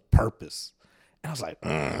shits on purpose. And I was like,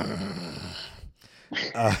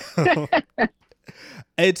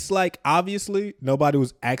 it's like, obviously nobody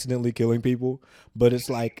was accidentally killing people, but it's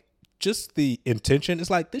like just the intention. It's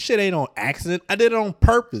like, this shit ain't on accident. I did it on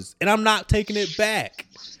purpose and I'm not taking it back.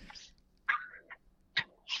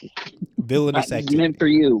 Villainous activity. Meant for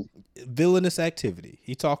you. Villainous activity.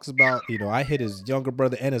 He talks about, I hit his younger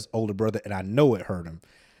brother and his older brother and I know it hurt him.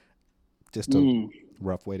 Just a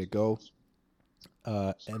rough way to go.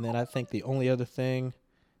 And then I think the only other thing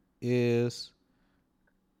is,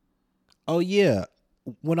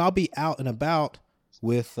 when I'll be out and about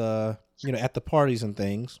with, at the parties and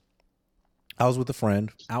things, I was with a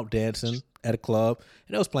friend out dancing at a club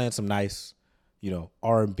and I was playing some nice,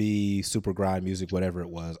 R&B, super grind music, whatever it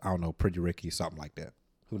was. I don't know, Pretty Ricky, something like that.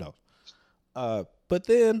 Who knows? But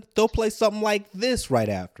then they'll play something like this right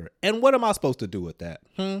after. And what am I supposed to do with that?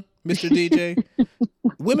 Mr. DJ?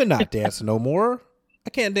 Women not dancing no more. I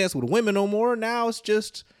can't dance with women no more. Now it's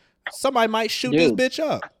just somebody might shoot this bitch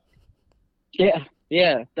up.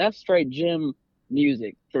 Yeah. That's straight gym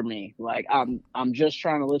music for me. Like I'm just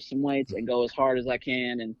trying to lift some weights and go as hard as I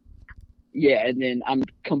can, and then I'm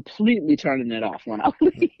completely turning it off when I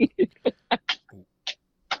leave.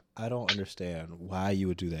 I don't understand why you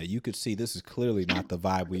would do that. You could see this is clearly not the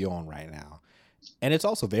vibe we on right now. And it's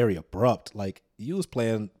also very abrupt. Like, you was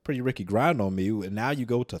playing Pretty Ricky Grind on me, and now you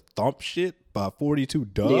go to Thump Shit by 42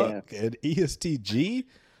 Dugg and ESTG?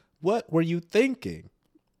 What were you thinking?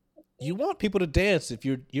 You want people to dance. If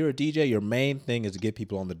you're a DJ, your main thing is to get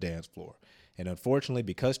people on the dance floor. And unfortunately,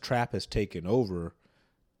 because trap has taken over,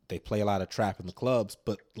 they play a lot of trap in the clubs,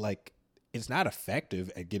 but like, it's not effective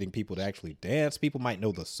at getting people to actually dance. People might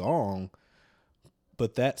know the song,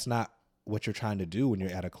 but that's not what you're trying to do when you're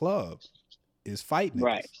at a club, is fight niggas.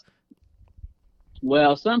 Right.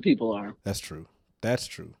 Well, some people are. That's true.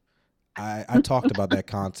 I talked about that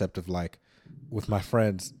concept of, like, with my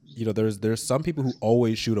friends, there's some people who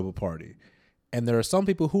always shoot up a party. And there are some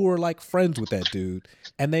people who are like friends with that dude,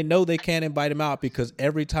 and they know they can't invite him out because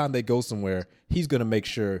every time they go somewhere, he's going to make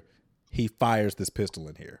sure he fires this pistol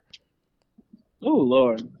in here. Oh,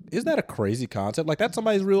 Lord. Isn't that a crazy concept? Like, that's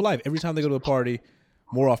somebody's real life. Every time they go to a party,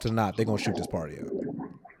 more often than not, they're going to shoot this party up.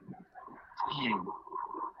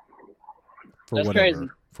 That's crazy.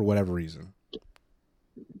 For whatever reason.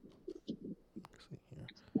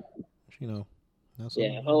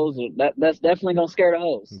 Hoes. That's definitely going to scare the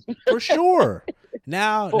hoes. For sure.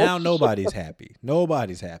 Now nobody's happy.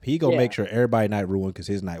 Nobody's happy. He going to make sure everybody's night ruined because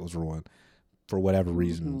his night was ruined for whatever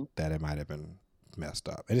reason that it might have been messed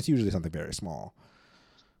up. And it's usually something very small.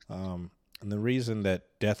 And the reason that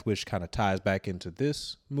Death Wish kind of ties back into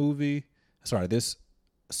this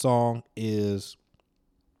song is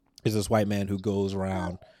this white man who goes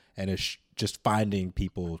around and is just finding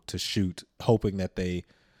people to shoot, hoping that they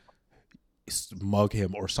mug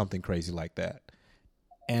him or something crazy like that.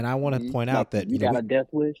 And I want to point out that you got a death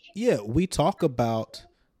wish. Yeah, we talk about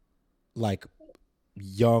like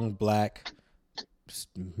young black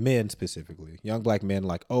men, specifically young black men,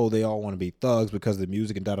 like, oh, they all want to be thugs because of the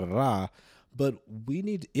music and da da da. But we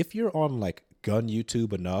need, if you're on like gun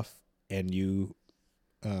YouTube enough and you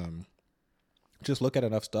just look at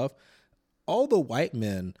enough stuff, all the white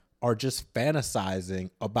men are just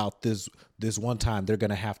fantasizing about this one time they're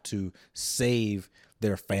gonna have to save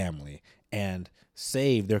their family and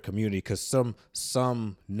save their community because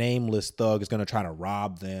some nameless thug is gonna try to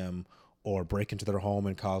rob them or break into their home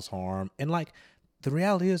and cause harm. And like, the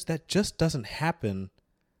reality is that just doesn't happen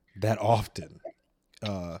that often.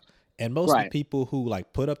 And most of the people who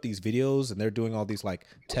like put up these videos and they're doing all these like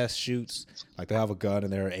test shoots, like they have a gun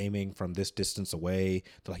and they're aiming from this distance away.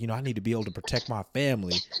 They're like, I need to be able to protect my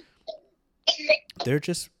family. They're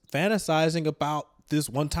just fantasizing about this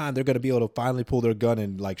one time they're going to be able to finally pull their gun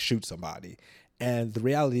and like shoot somebody. And the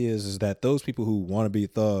reality is that those people who want to be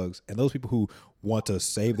thugs and those people who want to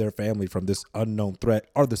save their family from this unknown threat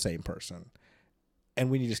are the same person. And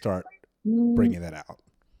we need to start bringing that out.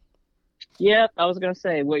 Yeah, I was going to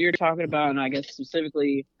say what you're talking about, and I guess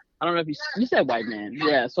specifically, I don't know if you said white man.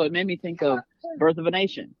 Yeah, so it made me think of Birth of a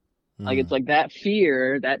Nation. Like, it's like that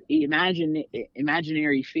fear, that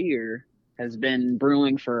imaginary fear has been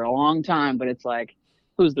brewing for a long time, but it's like,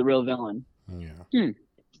 Who's the real villain? Yeah. Hmm.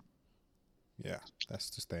 Yeah,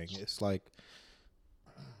 that's the thing. It's like,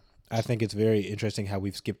 I think it's very interesting how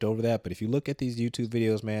we've skipped over that. But if you look at these YouTube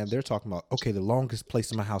videos, man, they're talking about, okay, the longest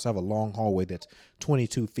place in my house, I have a long hallway that's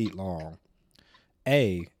 22 feet long.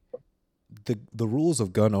 The rules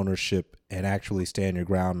of gun ownership and actually stand your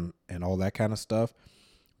ground and all that kind of stuff,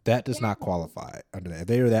 that does not qualify under that. If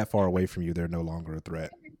they are that far away from you, they're no longer a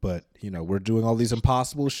threat. But, we're doing all these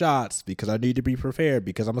impossible shots because I need to be prepared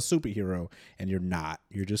because I'm a superhero. And you're not.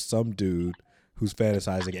 You're just some dude who's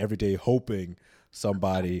fantasizing every day hoping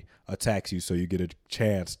somebody attacks you so you get a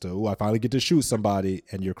chance to, I finally get to shoot somebody,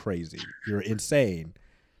 and you're crazy. You're insane.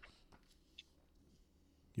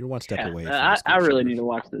 You're one step away from I really need to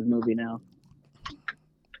watch this movie now.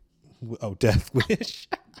 Oh, Death Wish.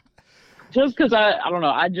 Just because I don't know,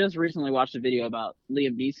 I just recently watched a video about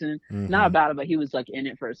Liam Neeson. Not about it, but he was like in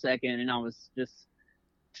it for a second, and I was just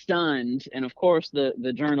stunned. And of course,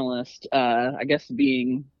 the journalist, I guess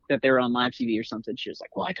being that they were on live TV or something, she was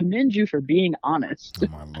like, "Well, I commend you for being honest." Oh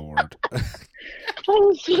my Lord. I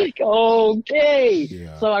was like, okay.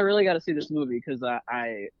 Yeah. So I really got to see this movie because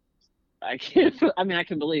I can't. I mean, I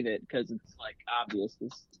can believe it because it's like obvious.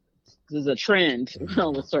 This is a trend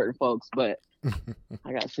with certain folks, but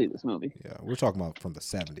I got to see this movie. Yeah, we're talking about from the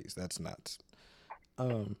 70s. That's nuts.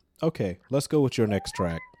 Okay, let's go with your next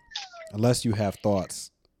track. Unless you have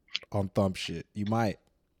thoughts on Thump Shit, you might.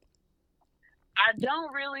 I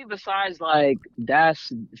don't really, besides like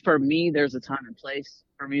that's for me, there's a time and place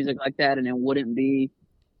for music like that, and it wouldn't be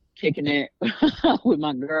kicking it with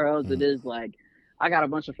my girls. It is like I got a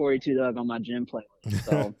bunch of 42 Dugg on my gym playlist.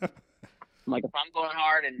 So I'm like, if I'm going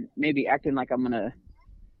hard and maybe acting like I'm gonna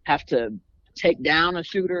have to take down a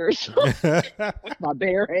shooter or something with my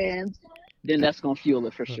bare hands, then that's gonna fuel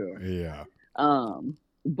it for sure. Yeah.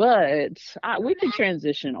 But we can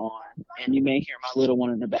transition on, and you may hear my little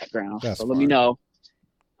one in the background. That's so fine. let me know.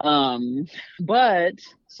 But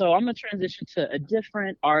so I'm gonna transition to a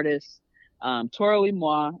different artist, Toro y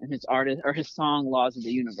Moi, and his song "Laws of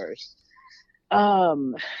the Universe."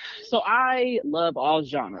 So I love all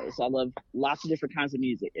genres. I love lots of different kinds of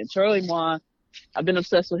music, and Toro y Moi, I've been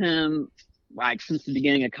obsessed with him like since the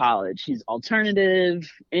beginning of college. He's alternative,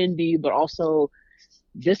 indie, but also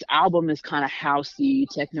this album is kind of housey,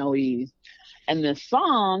 techno-y. And this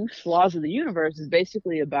song, Laws of the Universe, is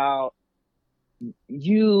basically about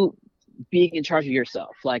you being in charge of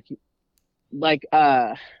yourself. I'll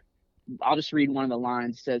just read one of the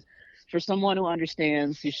lines. It says, "For someone who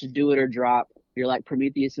understands, you should do it or drop. You're like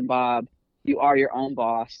Prometheus and Bob. You are your own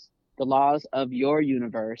boss. The laws of your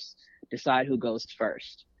universe decide who goes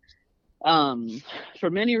first." For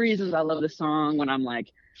many reasons, I love this song when I'm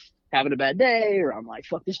like having a bad day, or I'm like,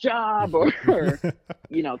 fuck this job, or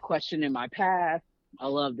questioning my path. I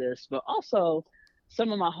love this. But also,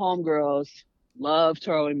 some of my homegirls love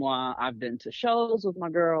Toro y Moi. I've been to shows with my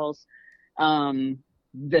girls.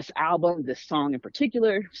 This album, this song in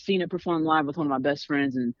particular, seen it performed live with one of my best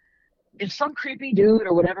friends, and if some creepy dude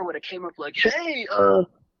or whatever would have came up like, "Hey,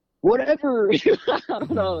 whatever," I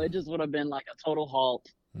don't know, it just would have been like a total halt,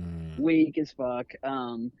 weak as fuck.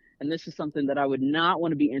 And this is something that I would not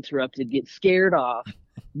want to be interrupted, get scared off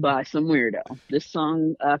by some weirdo. This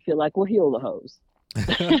song, I feel like, will heal the hoes.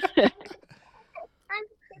 Yeah,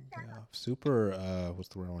 super, what's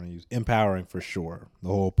the word I want to use? Empowering for sure. The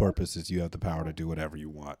whole purpose is you have the power to do whatever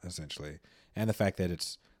you want, essentially. And the fact that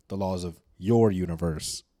it's the laws of your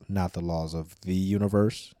universe, not the laws of the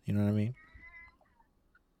universe. You know what I mean?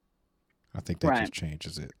 I think that just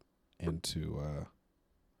changes it into,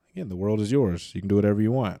 again, the world is yours. You can do whatever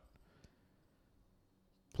you want.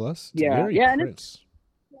 Plus, it's very Prince.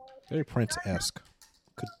 Very Prince-esque.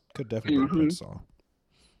 Could definitely be a Prince song.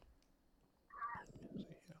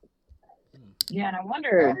 Yeah, and I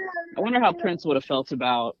wonder how Prince would have felt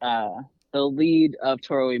about the lead of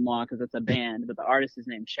Toro y Moi, because it's a band, but the artist is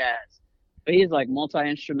named Chaz. But he's like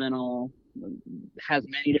multi-instrumental, has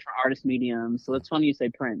many different artist mediums. So it's funny you say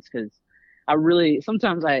Prince, because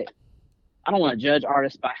sometimes I don't want to judge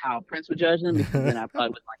artists by how Prince would judge them, because then I probably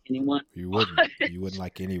wouldn't like anyone. You wouldn't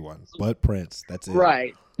like anyone but Prince. That's it.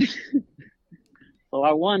 Right. So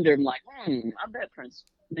I wonder, I'm like, I bet Prince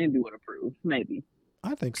maybe would approve. Maybe.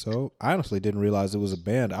 I think so. I honestly didn't realize it was a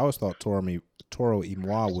band. I always thought Toro y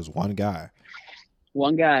Moi was one guy.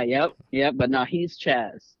 One guy, yep. But no, he's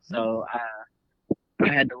Chaz. So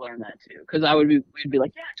I had to learn that too, because we'd be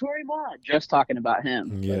like, yeah, Toro y Moi, just talking about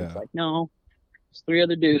him. Yeah. But it's like, no, there's 3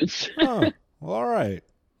 other dudes. Oh, well, all right.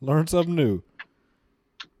 Learn something new.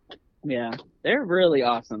 Yeah, they're really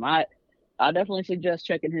awesome. I definitely suggest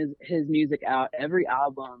checking his music out. Every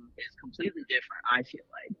album is completely different, I feel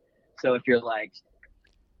like. So if you're like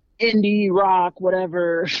indie rock,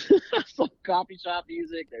 whatever. Some coffee shop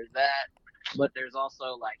music. There's that. But there's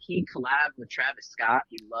also like he collabed with Travis Scott.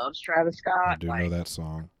 He loves Travis I Scott. do know Like, that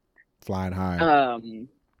song, Flying High.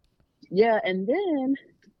 yeah, and then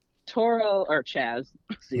Toro or Chaz.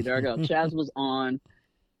 See, there I go. Chaz was on.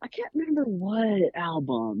 I can't remember what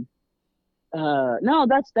album. No,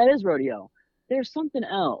 that is Rodeo. There's something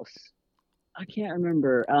else. I can't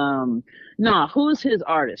remember. Nah, who's his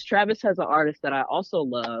artist? Travis has an artist that I also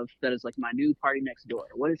love that is like my new party next door.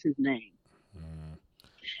 What is his name? Mm,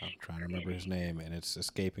 I'm trying to remember his name, and it's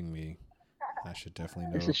escaping me. I should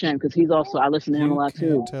definitely It's know. a shame because he's also I listen to him a You lot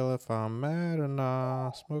can't too. tell if I'm mad or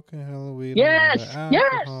not. Smoking hella weed and the Yes,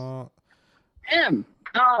 yes, alcohol. him.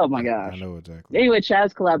 Oh my I gosh. know exactly. Anyway,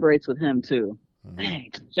 Chaz collaborates with him too. Mhm.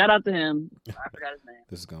 Dang. Shout out to him. I forgot his name.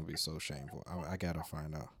 This is gonna be so shameful. I gotta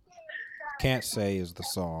find out. Can't Say is the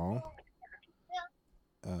song.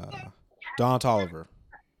 Don Toliver.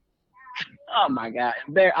 Oh my god.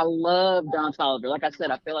 I love Don Toliver. Like I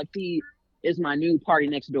said, I feel like he is my new party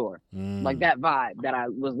next door. Like that vibe that I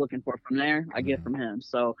was looking for from there, I get from him.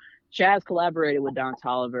 So Chaz collaborated with Don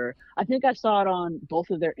Toliver. I think I saw it on both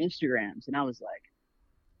of their Instagrams, and I was like,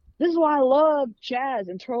 this is why I love Chaz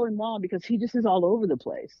and Troy Mall because he just is all over the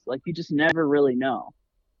place. Like you just never really know.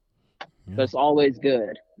 Yeah. But it's always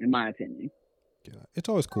good, in my opinion. Yeah. It's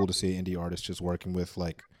always cool to see indie artists just working with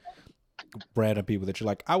like random people that you're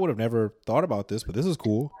like, I would have never thought about this, but this is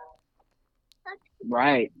cool.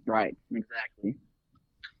 Right, exactly.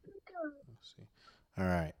 Let's see. All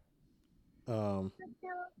right.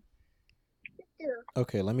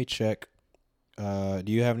 Okay, let me check. Do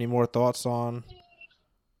you have any more thoughts on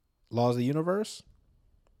Laws of the Universe?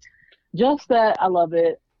 Just that I love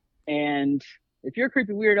it. And if you're a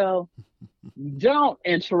creepy weirdo, don't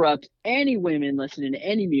interrupt any women listening to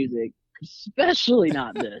any music, especially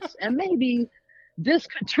not this. And maybe this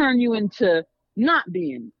could turn you into not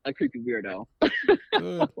being a creepy weirdo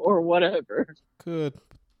or whatever. Good.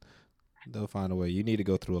 They'll find a way. You need to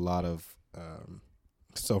go through a lot of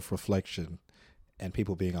self-reflection and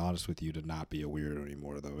people being honest with you to not be a weirdo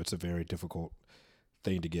anymore, though. It's a very difficult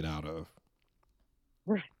thing to get out of.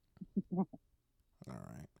 Right. All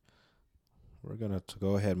right. We're going to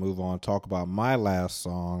go ahead and move on, talk about my last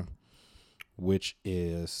song, which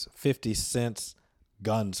is 50 Cent's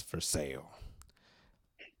Guns for Sale.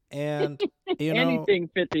 And, you know, anything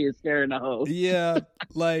 50 is scaring the hoes. Yeah,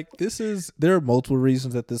 like there are multiple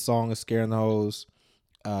reasons that this song is scaring the hoes.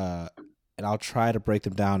 And I'll try to break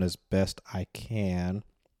them down as best I can.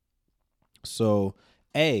 So,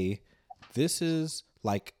 this is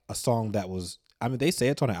like a song that was, I mean, they say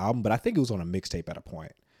it's on an album, but I think it was on a mixtape at a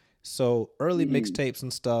point. So early mixtapes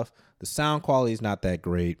and stuff, the sound quality is not that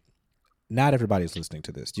great. Not everybody's listening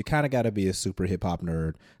to this. You kind of got to be a super hip hop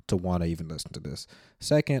nerd to want to even listen to this.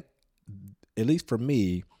 Second, at least for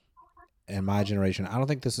me and my generation, I don't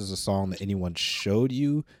think this is a song that anyone showed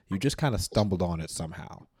you. You just kind of stumbled on it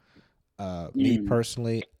somehow. Me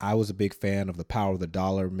personally, I was a big fan of the Power of the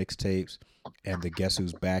Dollar mixtapes and the Guess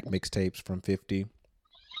Who's Back mixtapes from 50.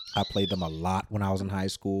 I played them a lot when I was in high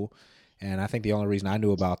school. And I think the only reason I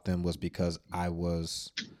knew about them was because I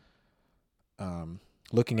was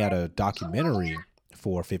looking at a documentary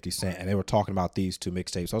for 50 Cent, and they were talking about these two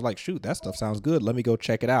mixtapes. I was like, shoot, that stuff sounds good. Let me go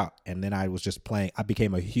check it out. And then I was just playing. I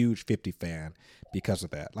became a huge 50 fan because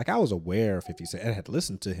of that. Like, I was aware of 50 Cent and had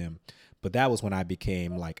listened to him, but that was when I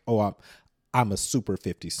became like, oh, I'm a super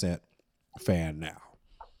 50 Cent fan now.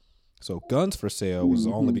 So Guns for Sale was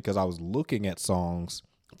only because I was looking at songs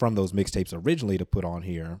from those mixtapes originally to put on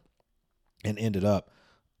here, and ended up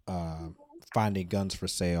finding Guns for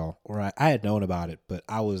Sale, or I had known about it, but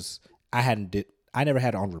I never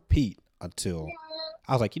had it on repeat until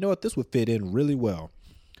I was like, you know what, this would fit in really well.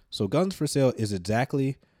 So Guns for Sale is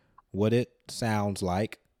exactly what it sounds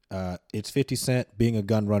like. It's 50 Cent being a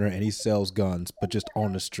gun runner, and he sells guns, but just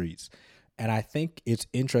on the streets. And I think it's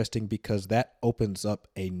interesting because that opens up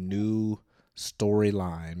a new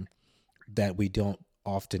storyline that we don't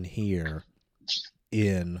often hear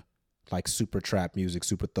in like super trap music,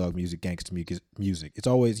 super thug music, gangster music. It's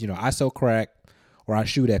always, I sell crack or I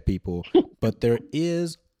shoot at people, but there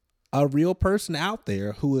is a real person out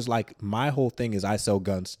there who is like, my whole thing is I sell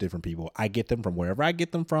guns to different people. I get them from wherever I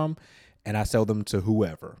get them from, and I sell them to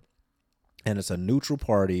whoever. And it's a neutral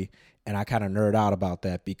party, and I kind of nerd out about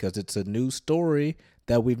that because it's a new story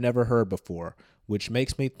that we've never heard before, which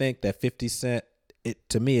makes me think that 50 Cent,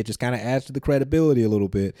 to me, it just kind of adds to the credibility a little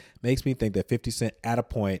bit, makes me think that 50 Cent at a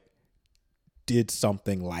point did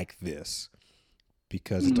something like this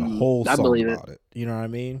because it's a whole song about it. You know what I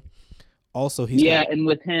mean? Also, and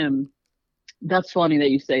with him, that's funny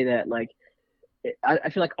that you say that. Like, I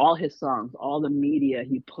feel like all his songs, all the media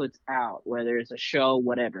he puts out, whether it's a show,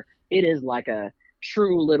 whatever, it is like a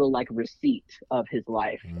true little like receipt of his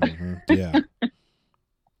life. Yeah.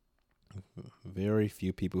 Very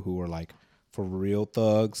few people who are like for real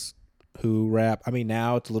thugs who rap. I mean,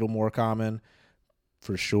 now it's a little more common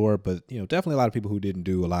for sure, but definitely a lot of people who didn't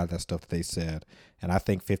do a lot of that stuff that they said. And I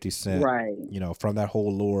think 50 Cent, Right. from that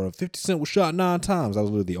whole lore of 50 Cent was shot 9 times, that was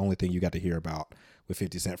literally the only thing you got to hear about with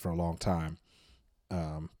 50 Cent for a long time.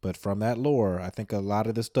 But from that lore, I think a lot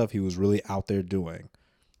of the stuff he was really out there doing.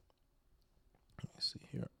 Let me see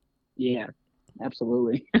here. Yeah,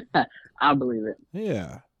 absolutely. I believe it.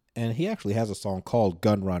 Yeah. And he actually has a song called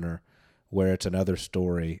Gun Runner where it's another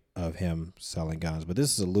story of him selling guns. But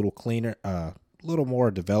this is a little cleaner, a little more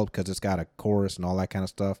developed because it's got a chorus and all that kind of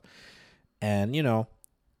stuff. And,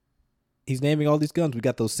 he's naming all these guns. We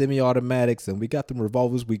got those semi-automatics and we got them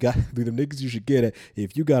revolvers. We got them niggas you should get it.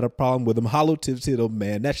 If you got a problem with them, hollow tips hit them,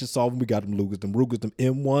 man. That should solve them. We got them Rugers, them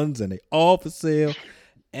M1s, and they all for sale.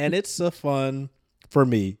 And it's for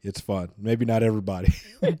me, it's fun. Maybe not everybody,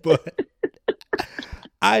 but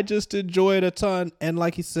I just enjoy it a ton. And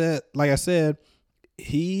like I said,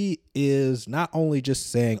 he is not only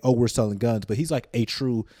just saying, oh, we're selling guns, but he's like a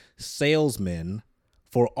true salesman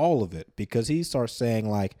for all of it, because he starts saying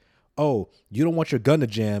like, oh, you don't want your gun to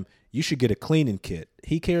jam, you should get a cleaning kit.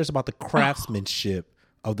 He cares about the craftsmanship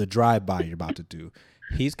of the drive-by you're about to do.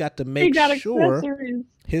 He's got to make sure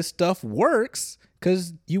his stuff works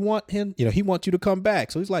because you want him, he wants you to come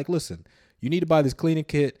back. So he's like, listen, you need to buy this cleaning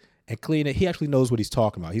kit and clean it. He actually knows what he's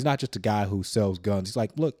talking about. He's not just a guy who sells guns. He's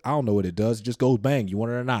like, look, I don't know what it does. It just goes bang. You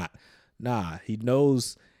want it or not? Nah, he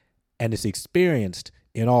knows and is experienced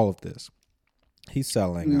in all of this. He's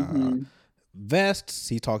selling vests.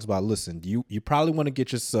 He talks about, listen, you probably want to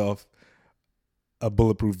get yourself a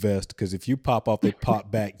bulletproof vest because if you pop off, they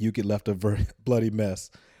pop back. You get left a very bloody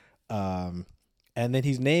mess. And then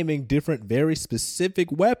he's naming different, very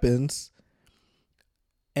specific weapons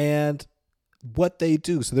and what they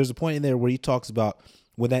do. So there's a point in there where he talks about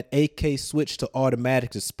when that AK switched to automatic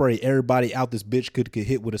to spray, everybody out this bitch could get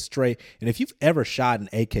hit with a stray. And if you've ever shot an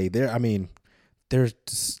AK,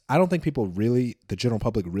 I don't think people really, the general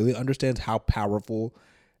public really understands how powerful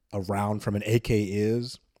a round from an AK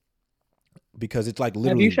is, because it's like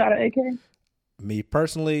literally. Have you shot an AK? Me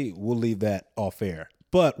personally, we'll leave that off air.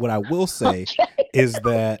 But what I will say is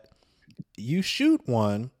that you shoot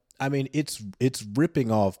one, I mean, it's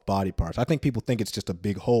ripping off body parts. I think people think it's just a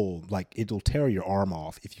big hole. Like, it'll tear your arm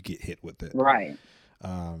off if you get hit with it. Right.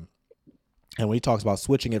 And when he talks about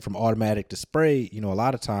switching it from automatic to spray, a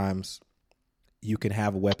lot of times you can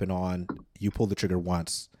have a weapon on, you pull the trigger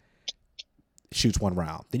once, shoots 1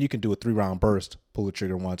 round. Then you can do a 3-round burst, pull the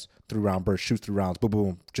trigger once, 3-round burst, shoots 3 rounds, boom,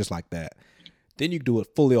 boom, just like that. Then you can do it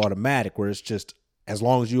fully automatic where it's just, as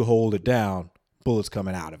long as you hold it down, bullets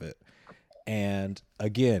coming out of it. And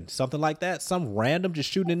again, something like that, some random just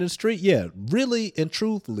shooting in the street. Yeah, really and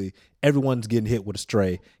truthfully, everyone's getting hit with a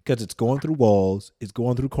stray because it's going through walls, it's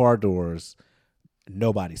going through car doors.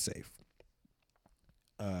 Nobody's safe.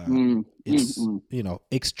 It's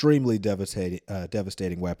extremely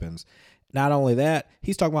devastating weapons. Not only that,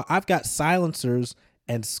 he's talking about, I've got silencers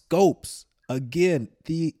and scopes. Again,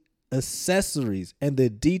 the accessories and the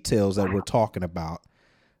details that we're talking about.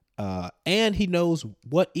 And he knows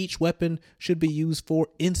what each weapon should be used for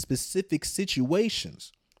in specific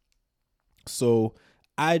situations. So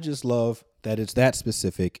I just love that it's that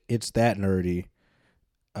specific. It's that nerdy.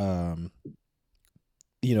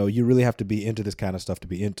 You really have to be into this kind of stuff to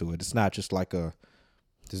be into it. It's not just like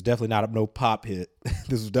there's definitely not no pop hit.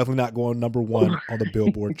 This is definitely not going number 1 on the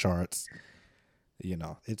Billboard charts.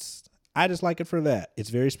 I just like it for that.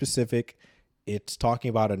 It's very specific. It's talking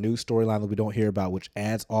about a new storyline that we don't hear about, which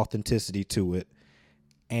adds authenticity to it.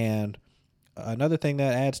 And another thing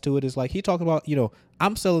that adds to it is like he talking about,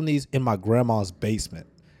 I'm selling these in my grandma's basement,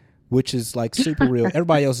 which is like super real.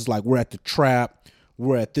 Everybody else is like, we're at the trap,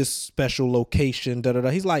 we're at this special location, da da da.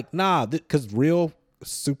 He's like, nah, because real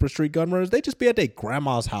super street gun runners, they just be at their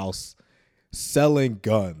grandma's house selling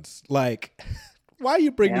guns. Like, why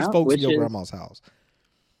you bring these folks to your grandma's house?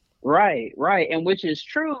 Right. And which is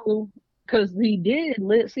true. Because he did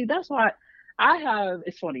see, that's why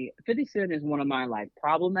it's funny, 50 Cent is one of my like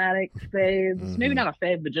problematic faves. Maybe not a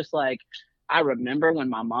fave, but just like, I remember when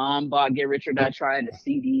my mom bought Get Rich or Die Trying the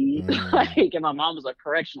CD, and my mom was a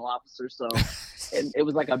correctional officer, so it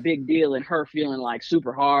was like a big deal, and her feeling like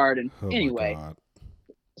super hard. And anyway,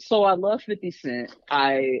 so I love 50 Cent.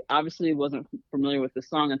 I obviously wasn't familiar with the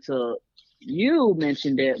song until you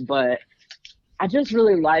mentioned it, but I just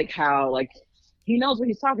really like how like he knows what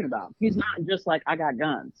he's talking about. He's not just like, I got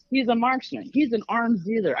guns. He's a marksman. He's an arms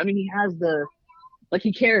dealer. I mean, he has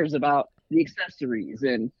he cares about the accessories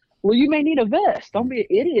and, well, you may need a vest. Don't be an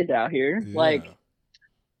idiot out here. Yeah.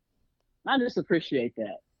 I just appreciate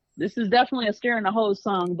that. This is definitely a Scare in the Hose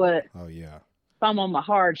song, but Oh yeah. if I'm on my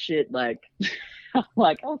hard shit, I'm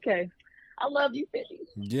like, okay, I love you, 50.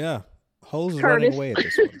 Yeah. Hose is Curtis. running away at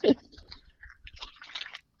this one.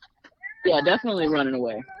 Yeah, definitely running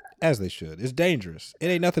away. As they should. It's dangerous. It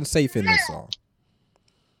ain't nothing safe in this song.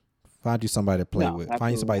 Find you somebody to play with.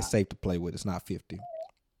 Find you somebody safe to play with. It's not 50.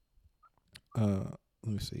 Let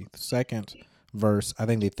me see. The second verse, I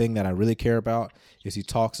think the thing that I really care about is he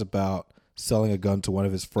talks about selling a gun to one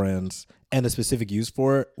of his friends and the specific use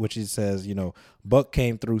for it, which he says, Buck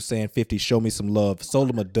came through saying 50, show me some love. Sold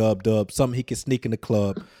him a dub, something he could sneak in the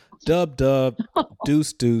club. Dub,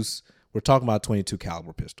 deuce. We're talking about a 22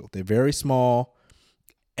 caliber pistol. They're very small.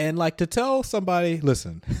 And to tell somebody,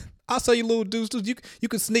 listen, I'll sell you a little deuce. You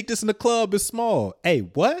can sneak this in the club. It's small. Hey,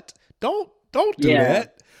 what? Don't do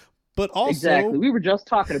that. But also, exactly, we were just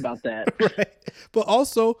talking about that. Right. But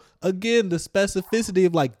also, again, the specificity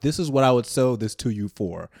of this is what I would sell this to you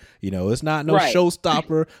for. It's not no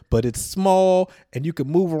showstopper, but it's small and you can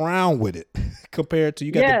move around with it. Compared to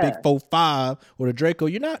you got the big 4.5 or the Draco.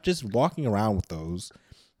 You're not just walking around with those.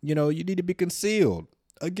 You need to be concealed.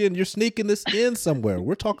 Again, you're sneaking this in somewhere.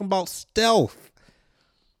 We're talking about stealth.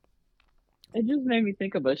 It just made me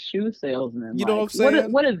think of a shoe salesman. You know what I'm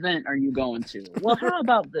saying? What event are you going to? Well, how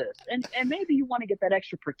about this? And maybe you want to get that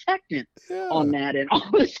extra protectant on that and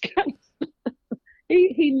all this kind of stuff.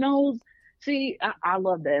 He knows. See, I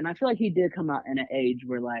love that. And I feel like he did come out in an age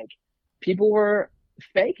where people were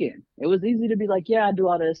faking. It was easy to be like, yeah, I do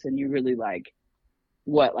all this. And you really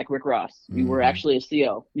what? Like Rick Ross. You were actually a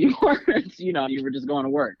CO. You weren't, you were just going to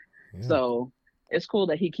work. Yeah. So it's cool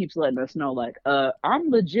that he keeps letting us know, I'm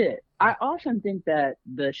legit. I often think that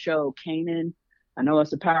the show Kanan, I know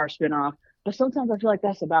it's a Power spinoff, but sometimes I feel like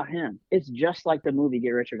that's about him. It's just like the movie Get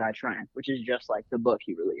Rich or Die Trying, which is just like the book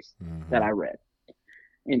he released that I read.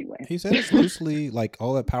 Anyway. He said it's loosely,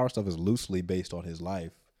 all that Power stuff is loosely based on his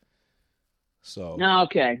life. So.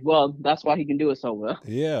 Okay. Well, that's why he can do it so well.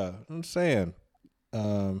 Yeah, I'm saying.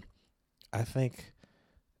 I think,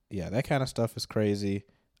 that kind of stuff is crazy.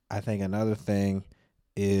 I think another thing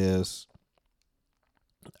is,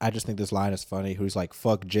 I just think this line is funny. Who's like,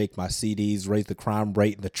 fuck Jake, my CDs raise the crime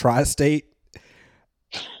rate in the tri-state.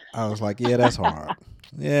 I was like, yeah, that's hard.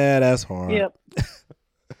 Yeah, that's hard. Yep.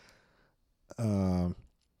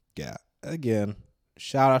 Yeah. Again,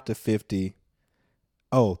 shout out to 50.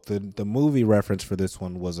 Oh, the movie reference for this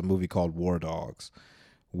one was a movie called War Dogs,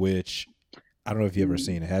 which I don't know if you've ever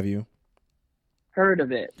seen it. Have you? Heard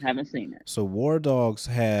of it. Haven't seen it. So War Dogs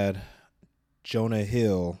had Jonah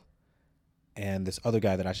Hill and this other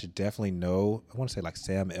guy that I should definitely know. I want to say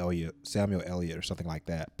Samuel Elliott or something like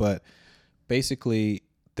that. But basically,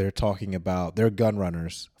 they're talking about they're gun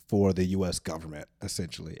runners for the U.S. government,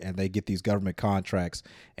 essentially. And they get these government contracts,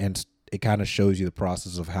 and it kind of shows you the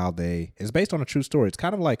process of how it's based on a true story. It's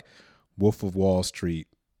kind of like Wolf of Wall Street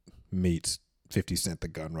meets 50 Cent, the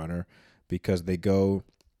gun runner, because they go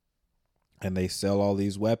and they sell all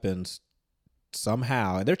these weapons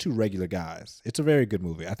somehow, and they're two regular guys. It's a very good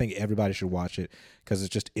movie. I think everybody should watch it because it's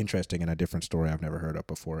just interesting and a different story I've never heard of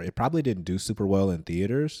before. It probably didn't do super well in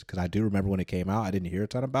theaters because I do remember when it came out, I didn't hear a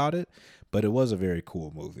ton about it, but it was a very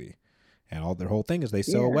cool movie. And their whole thing is they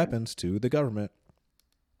sell weapons to the government.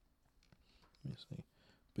 Let me see.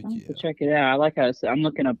 But I'll have to check it out. I like how I'm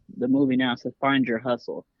looking up the movie now. It says Find Your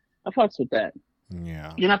Hustle. I fucks with that.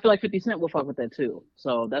 Yeah. And I feel like 50 Cent will fuck with that too.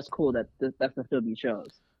 So that's cool that that's the film he chose.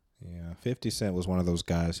 Yeah, 50 Cent was one of those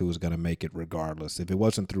guys who was going to make it regardless. If it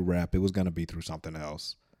wasn't through rap, it was going to be through something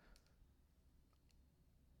else.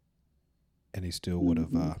 And he still would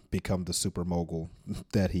have become the super mogul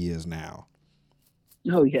that he is now.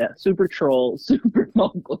 Oh, yeah. Super troll, super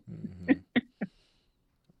mogul.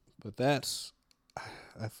 But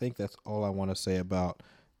I think that's all I want to say about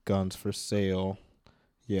Guns for Sale.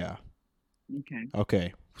 Yeah.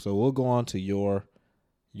 Okay. So we'll go on to your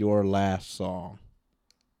last song.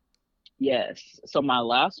 Yes. So my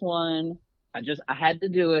last one, I had to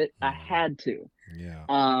do it. I had to.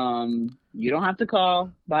 Yeah. You Don't Have to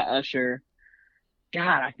Call by Usher.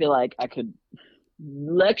 God, I feel like I could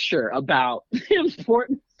lecture about the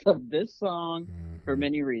importance of this song for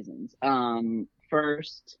many reasons.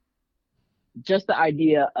 First, just the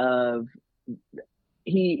idea of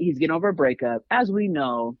he's getting over a breakup. As we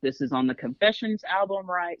know, this is on the Confessions album,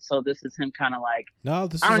 right? So this is him kind of like, no,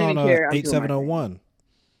 this is on 8701.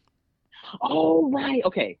 Oh, right.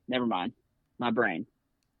 Okay, never mind. My brain.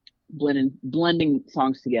 blending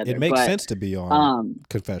songs It together. makes But sense to be on um,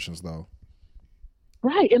 Confessions, though.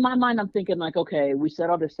 right in my mind, I'm thinking like, okay, we said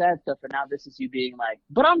all this sad stuff, and now this is you being like,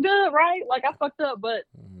 but I'm good, right? Like I fucked up, but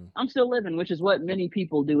Mhm. I'm still living, which is what many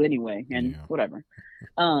people do anyway, and Yeah. whatever.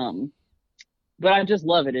 Um, but I just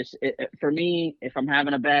love it. For me, if I'm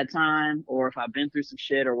having a bad time or if I've been through some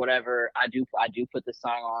shit or whatever, I do put this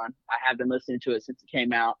song on. I have been listening to it since it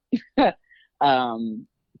came out. um,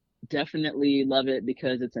 Definitely love it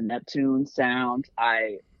because it's a Neptune sound.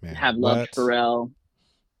 I Man, have loved what? Pharrell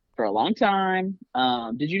for a long time.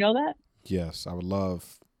 Did you know that? Yes, I would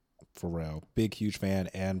love Pharrell. Big, huge fan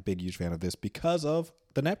and big, huge fan of this because of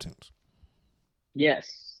the Neptunes.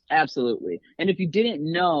 Yes, absolutely. And if you didn't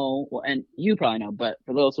know, well, and you probably know, but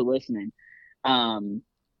for those who are listening, um,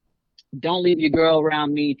 Don't Leave Your Girl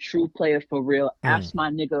Around Me, True Player for Real, Mm. Ask My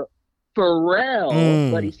Nigga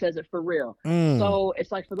Pharrell, but he Mm. says it for real. Mm. So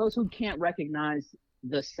it's like for those who can't recognize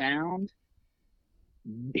the sound,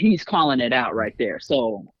 he's calling it out right there.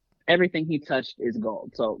 So everything he touched is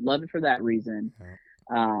gold. So love it for that reason. Yeah.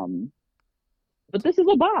 Um, but this is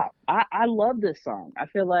a bop. I love this song. I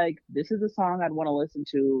feel like this is a song I'd want to listen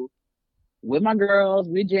to with my girls.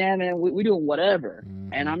 We jamming, we doing whatever.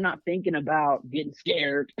 And Mhm. I'm not thinking about getting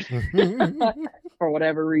scared Mhm. for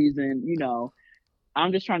whatever reason, you know.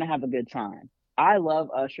 I'm just trying to have a good time. I love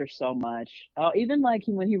Usher so much. Even like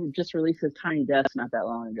when he just released his Tiny Desk not that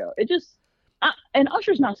long ago. And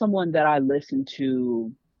Usher's not someone that I listen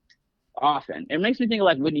to often. It makes me think of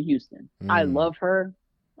like Whitney Houston. I Mm. love her.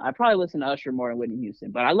 I probably listen to Usher more than Whitney Houston,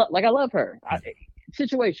 but I love her.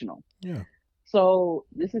 Situational. Yeah. So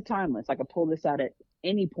this is timeless. I could pull this out at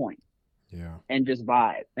any point Yeah. and just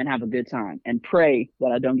vibe and have a good time and pray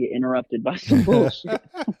that I don't get interrupted by some bullshit.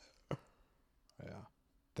 Yeah.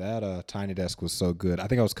 That Tiny Desk was so good. I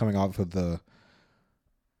think I was coming off of the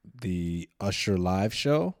Usher live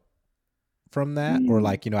show from that, or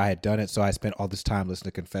like, I had done it, so I spent all this time listening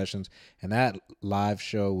to Confessions, and that live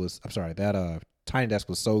show was, I'm sorry, that Tiny Desk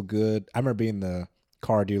was so good. I remember being in the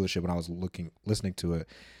car dealership when I was listening to it,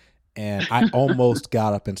 and I almost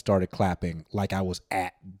got up and started clapping like I was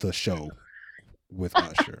at the show with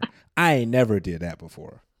Usher. I ain't never did that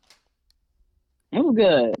before. It was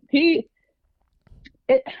good.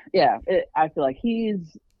 I feel like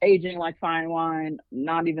he's aging like fine wine,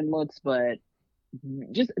 not even looks, but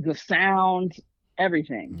just the sound,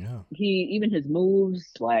 everything. Yeah. Even his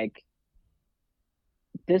moves, like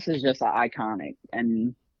this is just iconic.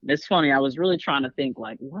 And it's funny, I was really trying to think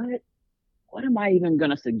like what am I even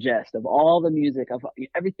gonna suggest of all the music of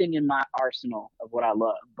everything in my arsenal of what I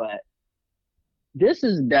love, but this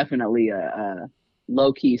is definitely a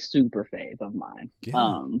low key super fave of mine.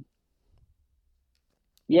 Yeah.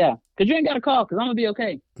 Yeah, because you ain't got to call because I'm gonna be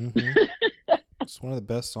okay. Mm-hmm. It's one of the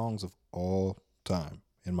best songs of all time,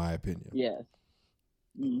 in my opinion. Yes.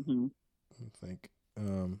 Mm-hmm. I think.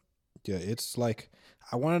 Yeah, it's like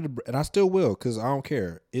I wanted to, and I still will, because I don't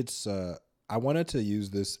care. It's I wanted to use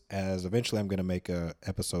this as eventually I'm going to make a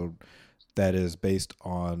episode that is based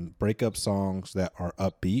on breakup songs that are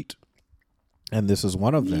upbeat, and this is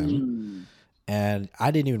one of them. And I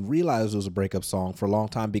didn't even realize it was a breakup song for a long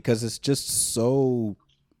time because it's just so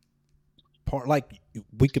like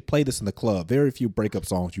we could play this in the club. Very few breakup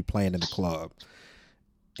songs you playing in the club,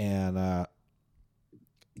 and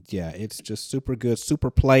yeah, it's just super good, super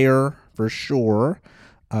player for sure.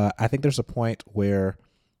 I think there's a point where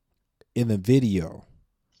in the video,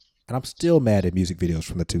 and I'm still mad at music videos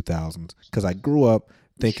from the 2000s because I grew up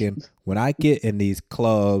thinking when I get in these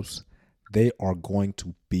clubs, they are going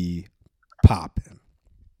to be popping.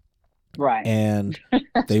 Right. And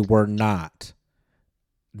they were not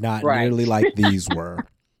right. Nearly like these were.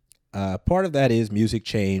 Part of that is music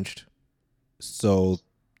changed, so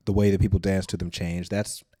the way that people dance to them changed.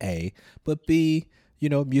 That's A. But B,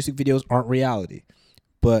 music videos aren't reality.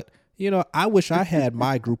 But, I wish I had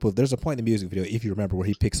my group of, there's a point in the music video, if you remember, where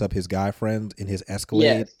he picks up his guy friend in his Escalade.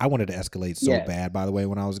 Yes. I wanted to Escalade so bad, by the way,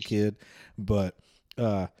 when I was a kid. But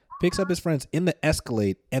picks up his friends in the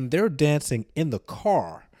Escalade, and they're dancing in the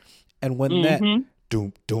car. And when that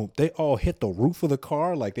doom, they all hit the roof of the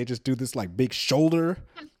car, like they just do this like big shoulder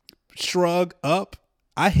shrug up.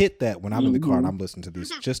 I hit that when I'm in the car and I'm listening to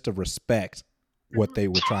this just to respect what they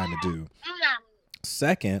were trying to do.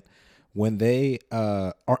 Second, when they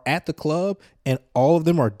are at the club and all of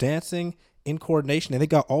them are dancing in coordination and they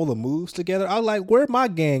got all the moves together, I was like, where my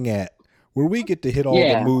gang at? Where we get to hit all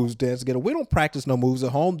the moves, dance together. We don't practice no moves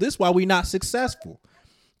at home. This is why we not successful.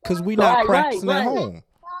 Because we not practicing at home.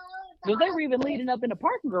 So they were even leading up in the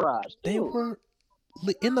parking garage, too. They were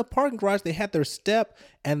in the parking garage. They had their step,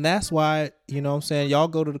 and that's why, you know what I'm saying, y'all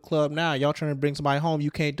go to the club now, y'all trying to bring somebody home,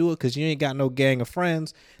 you can't do it because you ain't got no gang of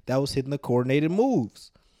friends that was hitting the coordinated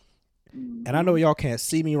moves. And I know y'all can't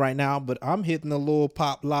see me right now, but I'm hitting the little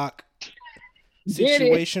pop lock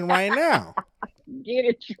situation right now. Get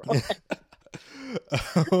it, Troy.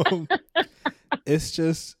 It's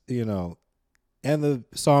just, you know, and the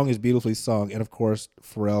song is beautifully sung. And of course,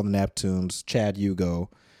 Pharrell and the Neptunes, Chad Hugo,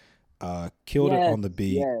 killed it on the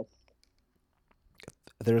beat. Yes.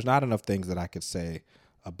 There's not enough things that I could say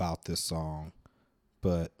about this song,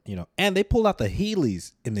 but, you know, and they pulled out the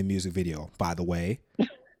Heelys in the music video, by the way.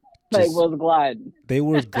 They was gliding. They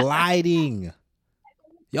were gliding.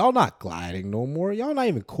 Y'all not gliding no more. Y'all not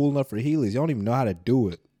even cool enough for Heelys. Y'all don't even know how to do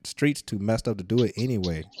it. Street's too messed up to do it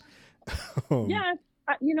anyway. Yeah,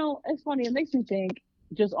 you know, it's funny. It makes me think,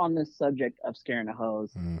 just on this subject of scaring the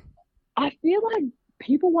hoes, I feel like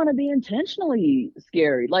people want to be intentionally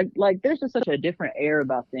scary. Like there's just such a different air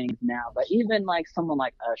about things now. But even like someone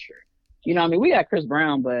like Usher, you know, I mean, we got Chris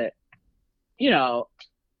Brown, but, you know,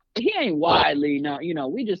 he ain't widely known. You know,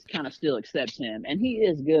 we just kind of still accept him, and he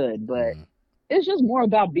is good, but it's just more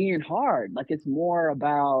about being hard. Like, it's more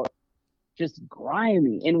about just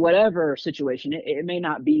grimy in whatever situation. It may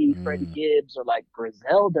not be Freddie Gibbs or like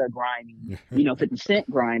Griselda grimy, you know, 50 Cent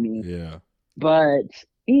grimy. Yeah. But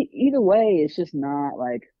either way, it's just not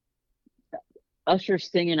like Usher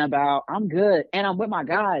singing about, I'm good and I'm with my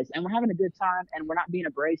guys and we're having a good time and we're not being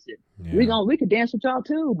abrasive. Yeah. We could dance with y'all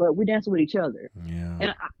too, but we dancing with each other. Yeah.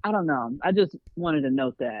 And I don't know. I just wanted to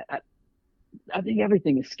note that. I think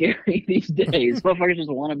everything is scary these days. Motherfuckers just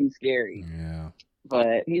want to be scary. Yeah.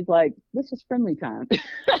 But he's like, this is friendly time.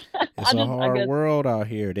 It's a hard world out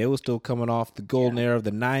here. They were still coming off the golden era of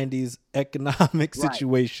the 90s economic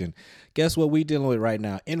situation. Right. Guess what we dealing with right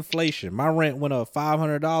now? Inflation. My rent went up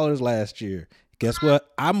 $500 last year. Guess what?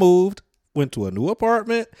 I moved, went to a new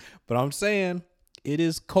apartment, but I'm saying it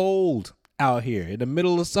is cold out here. In the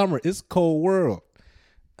middle of summer, it's a cold world.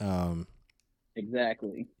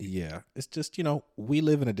 Exactly. Yeah. It's just, you know, we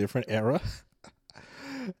live in a different era.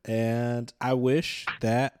 And I wish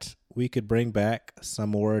that we could bring back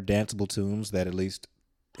some more danceable tunes that at least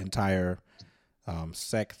entire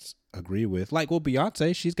sects agree with. Like, well,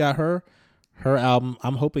 Beyonce, she's got her album.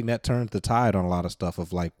 I'm hoping that turns the tide on a lot of stuff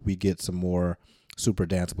of like we get some more super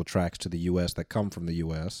danceable tracks to the U.S. that come from the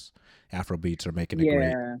U.S. Afrobeats are making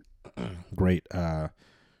a great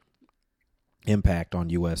impact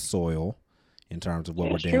on U.S. soil in terms of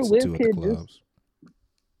what we're dancing to at the clubs.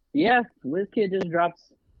 Wizkid just dropped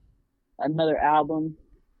another album.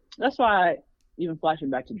 That's why, even flashing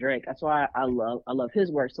back to Drake, that's why I love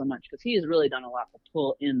his work so much, because he has really done a lot to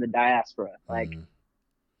pull in the diaspora. Like,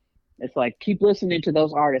 it's like, keep listening to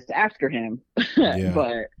those artists after him,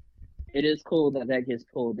 but it is cool that gets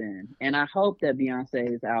pulled in, and I hope that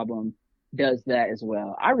Beyonce's album does that as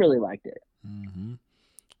well. I really liked it.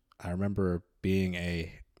 I remember being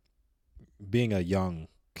a young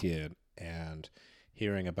kid and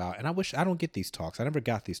hearing about, and I don't get these talks. I never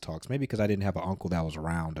got these talks, maybe because I didn't have an uncle that was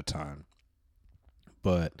around a ton.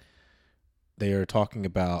 But they are talking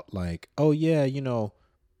about like, oh yeah, you know,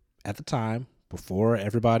 at the time, before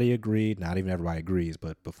everybody agreed, not even everybody agrees,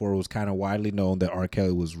 but before it was kind of widely known that R.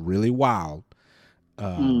 Kelly was really wild.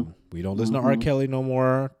 We don't listen to R. Kelly no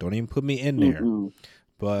more. Don't even put me in there.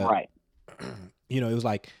 But you know, it was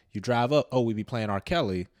like you drive up, oh, we be playing R.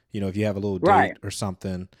 Kelly, you know, if you have a little date or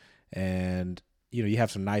something, and you know, you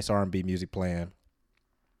have some nice R&B music playing.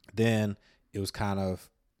 Then it was kind of,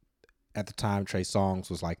 at the time, Trey Songz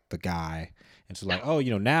was like the guy. And so like, oh,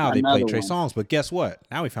 you know, now they play Trey Songz. But guess what?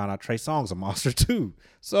 Now we found out Trey Songz a monster too.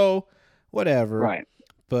 So whatever. Right.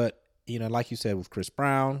 But, you know, like you said with Chris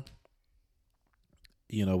Brown,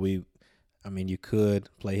 you know, you could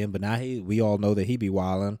play him, but now we all know that he be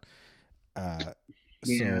wilding.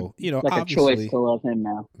 So, you know, like obviously, a choice to love him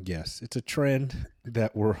now. Yes, it's a trend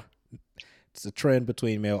it's a trend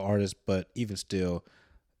between male artists, but even still,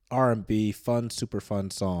 R&B, super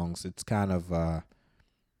fun songs. It's kind of,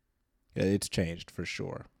 it's changed for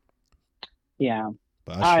sure. Yeah.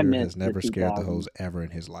 But Usher has never scared the hoes ever in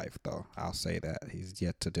his life, though. I'll say that. He's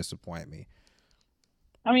yet to disappoint me.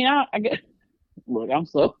 I mean, I guess, look, I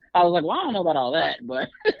was like, well, I don't know about all that, but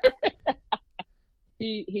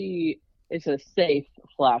it's a safe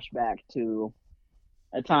flashback to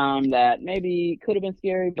a time that maybe could have been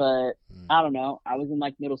scary, but I don't know. I was in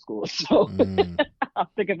like middle school, so I'm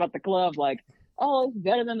thinking about the club like, oh, it's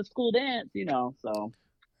better than the school dance, you know, so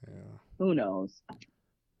who knows?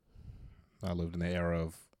 I lived in the era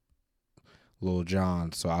of Lil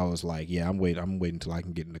Jon, so I was like, yeah, I'm waiting until I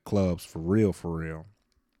can get into clubs for real,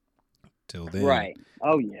 Till then, Right.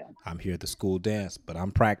 Oh yeah. I'm here at the school dance, but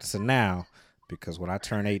I'm practicing now because when I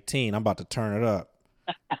turn 18, I'm about to turn it up.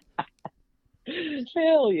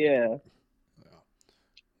 Hell yeah.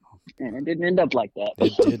 And it didn't end up like that.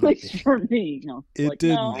 It At didn't. least for me. It Like,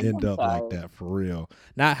 no, didn't end I'm up like sorry. that for real.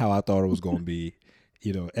 Not how I thought it was going to be.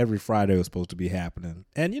 Every Friday was supposed to be happening.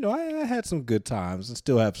 And, I had some good times and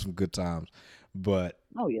still have some good times. But,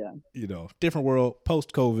 Oh yeah. different world,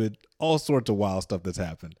 post-COVID, all sorts of wild stuff that's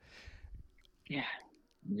happened. Yeah.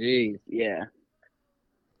 Jeez. Yeah.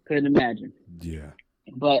 Couldn't imagine. Yeah.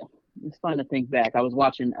 But it's fun to think back. I was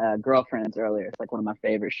watching Girlfriends earlier. It's like one of my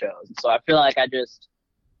favorite shows. And so I feel like I just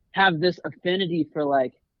have this affinity for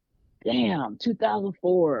like, damn,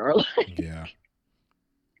 2004 or like, Yeah.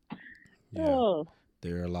 Yeah. oh.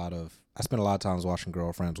 There are I spent a lot of times watching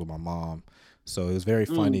Girlfriends with my mom. So it was very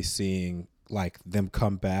funny seeing like them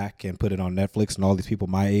come back and put it on Netflix, and all these people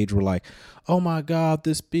my age were like, "Oh my God,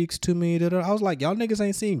 this speaks to me." I was like, "Y'all niggas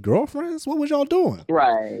ain't seen Girlfriends? What was y'all doing?"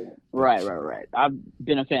 Right. I've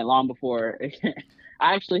been a fan long before.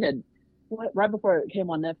 I actually had, right before it came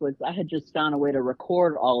on Netflix, I had just found a way to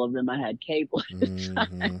record all of them. I had cable at the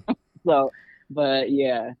time. So, but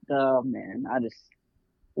yeah, oh man,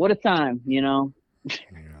 what a time, Yeah,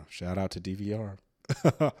 shout out to DVR.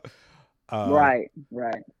 Right.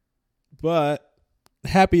 But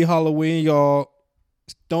happy Halloween, y'all.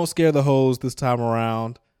 Don't scare the hoes this time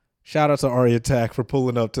around. Shout out to Ari Attack for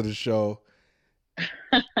pulling up to the show.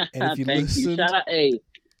 And if you Thank you. Shout out,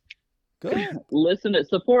 go ahead. Listen to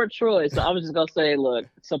support Troy. So I was just gonna say, look,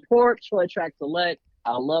 support Troy Track Select.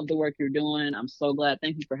 I love the work you're doing. I'm so glad.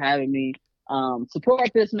 Thank you for having me.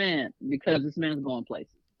 Support this man because this man's going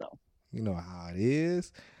places. So you know how it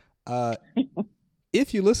is.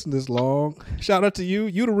 If you listen this long, shout out to you.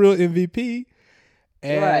 You the real MVP.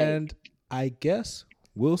 And I guess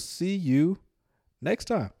we'll see you next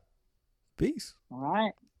time. Peace. All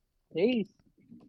right. Peace.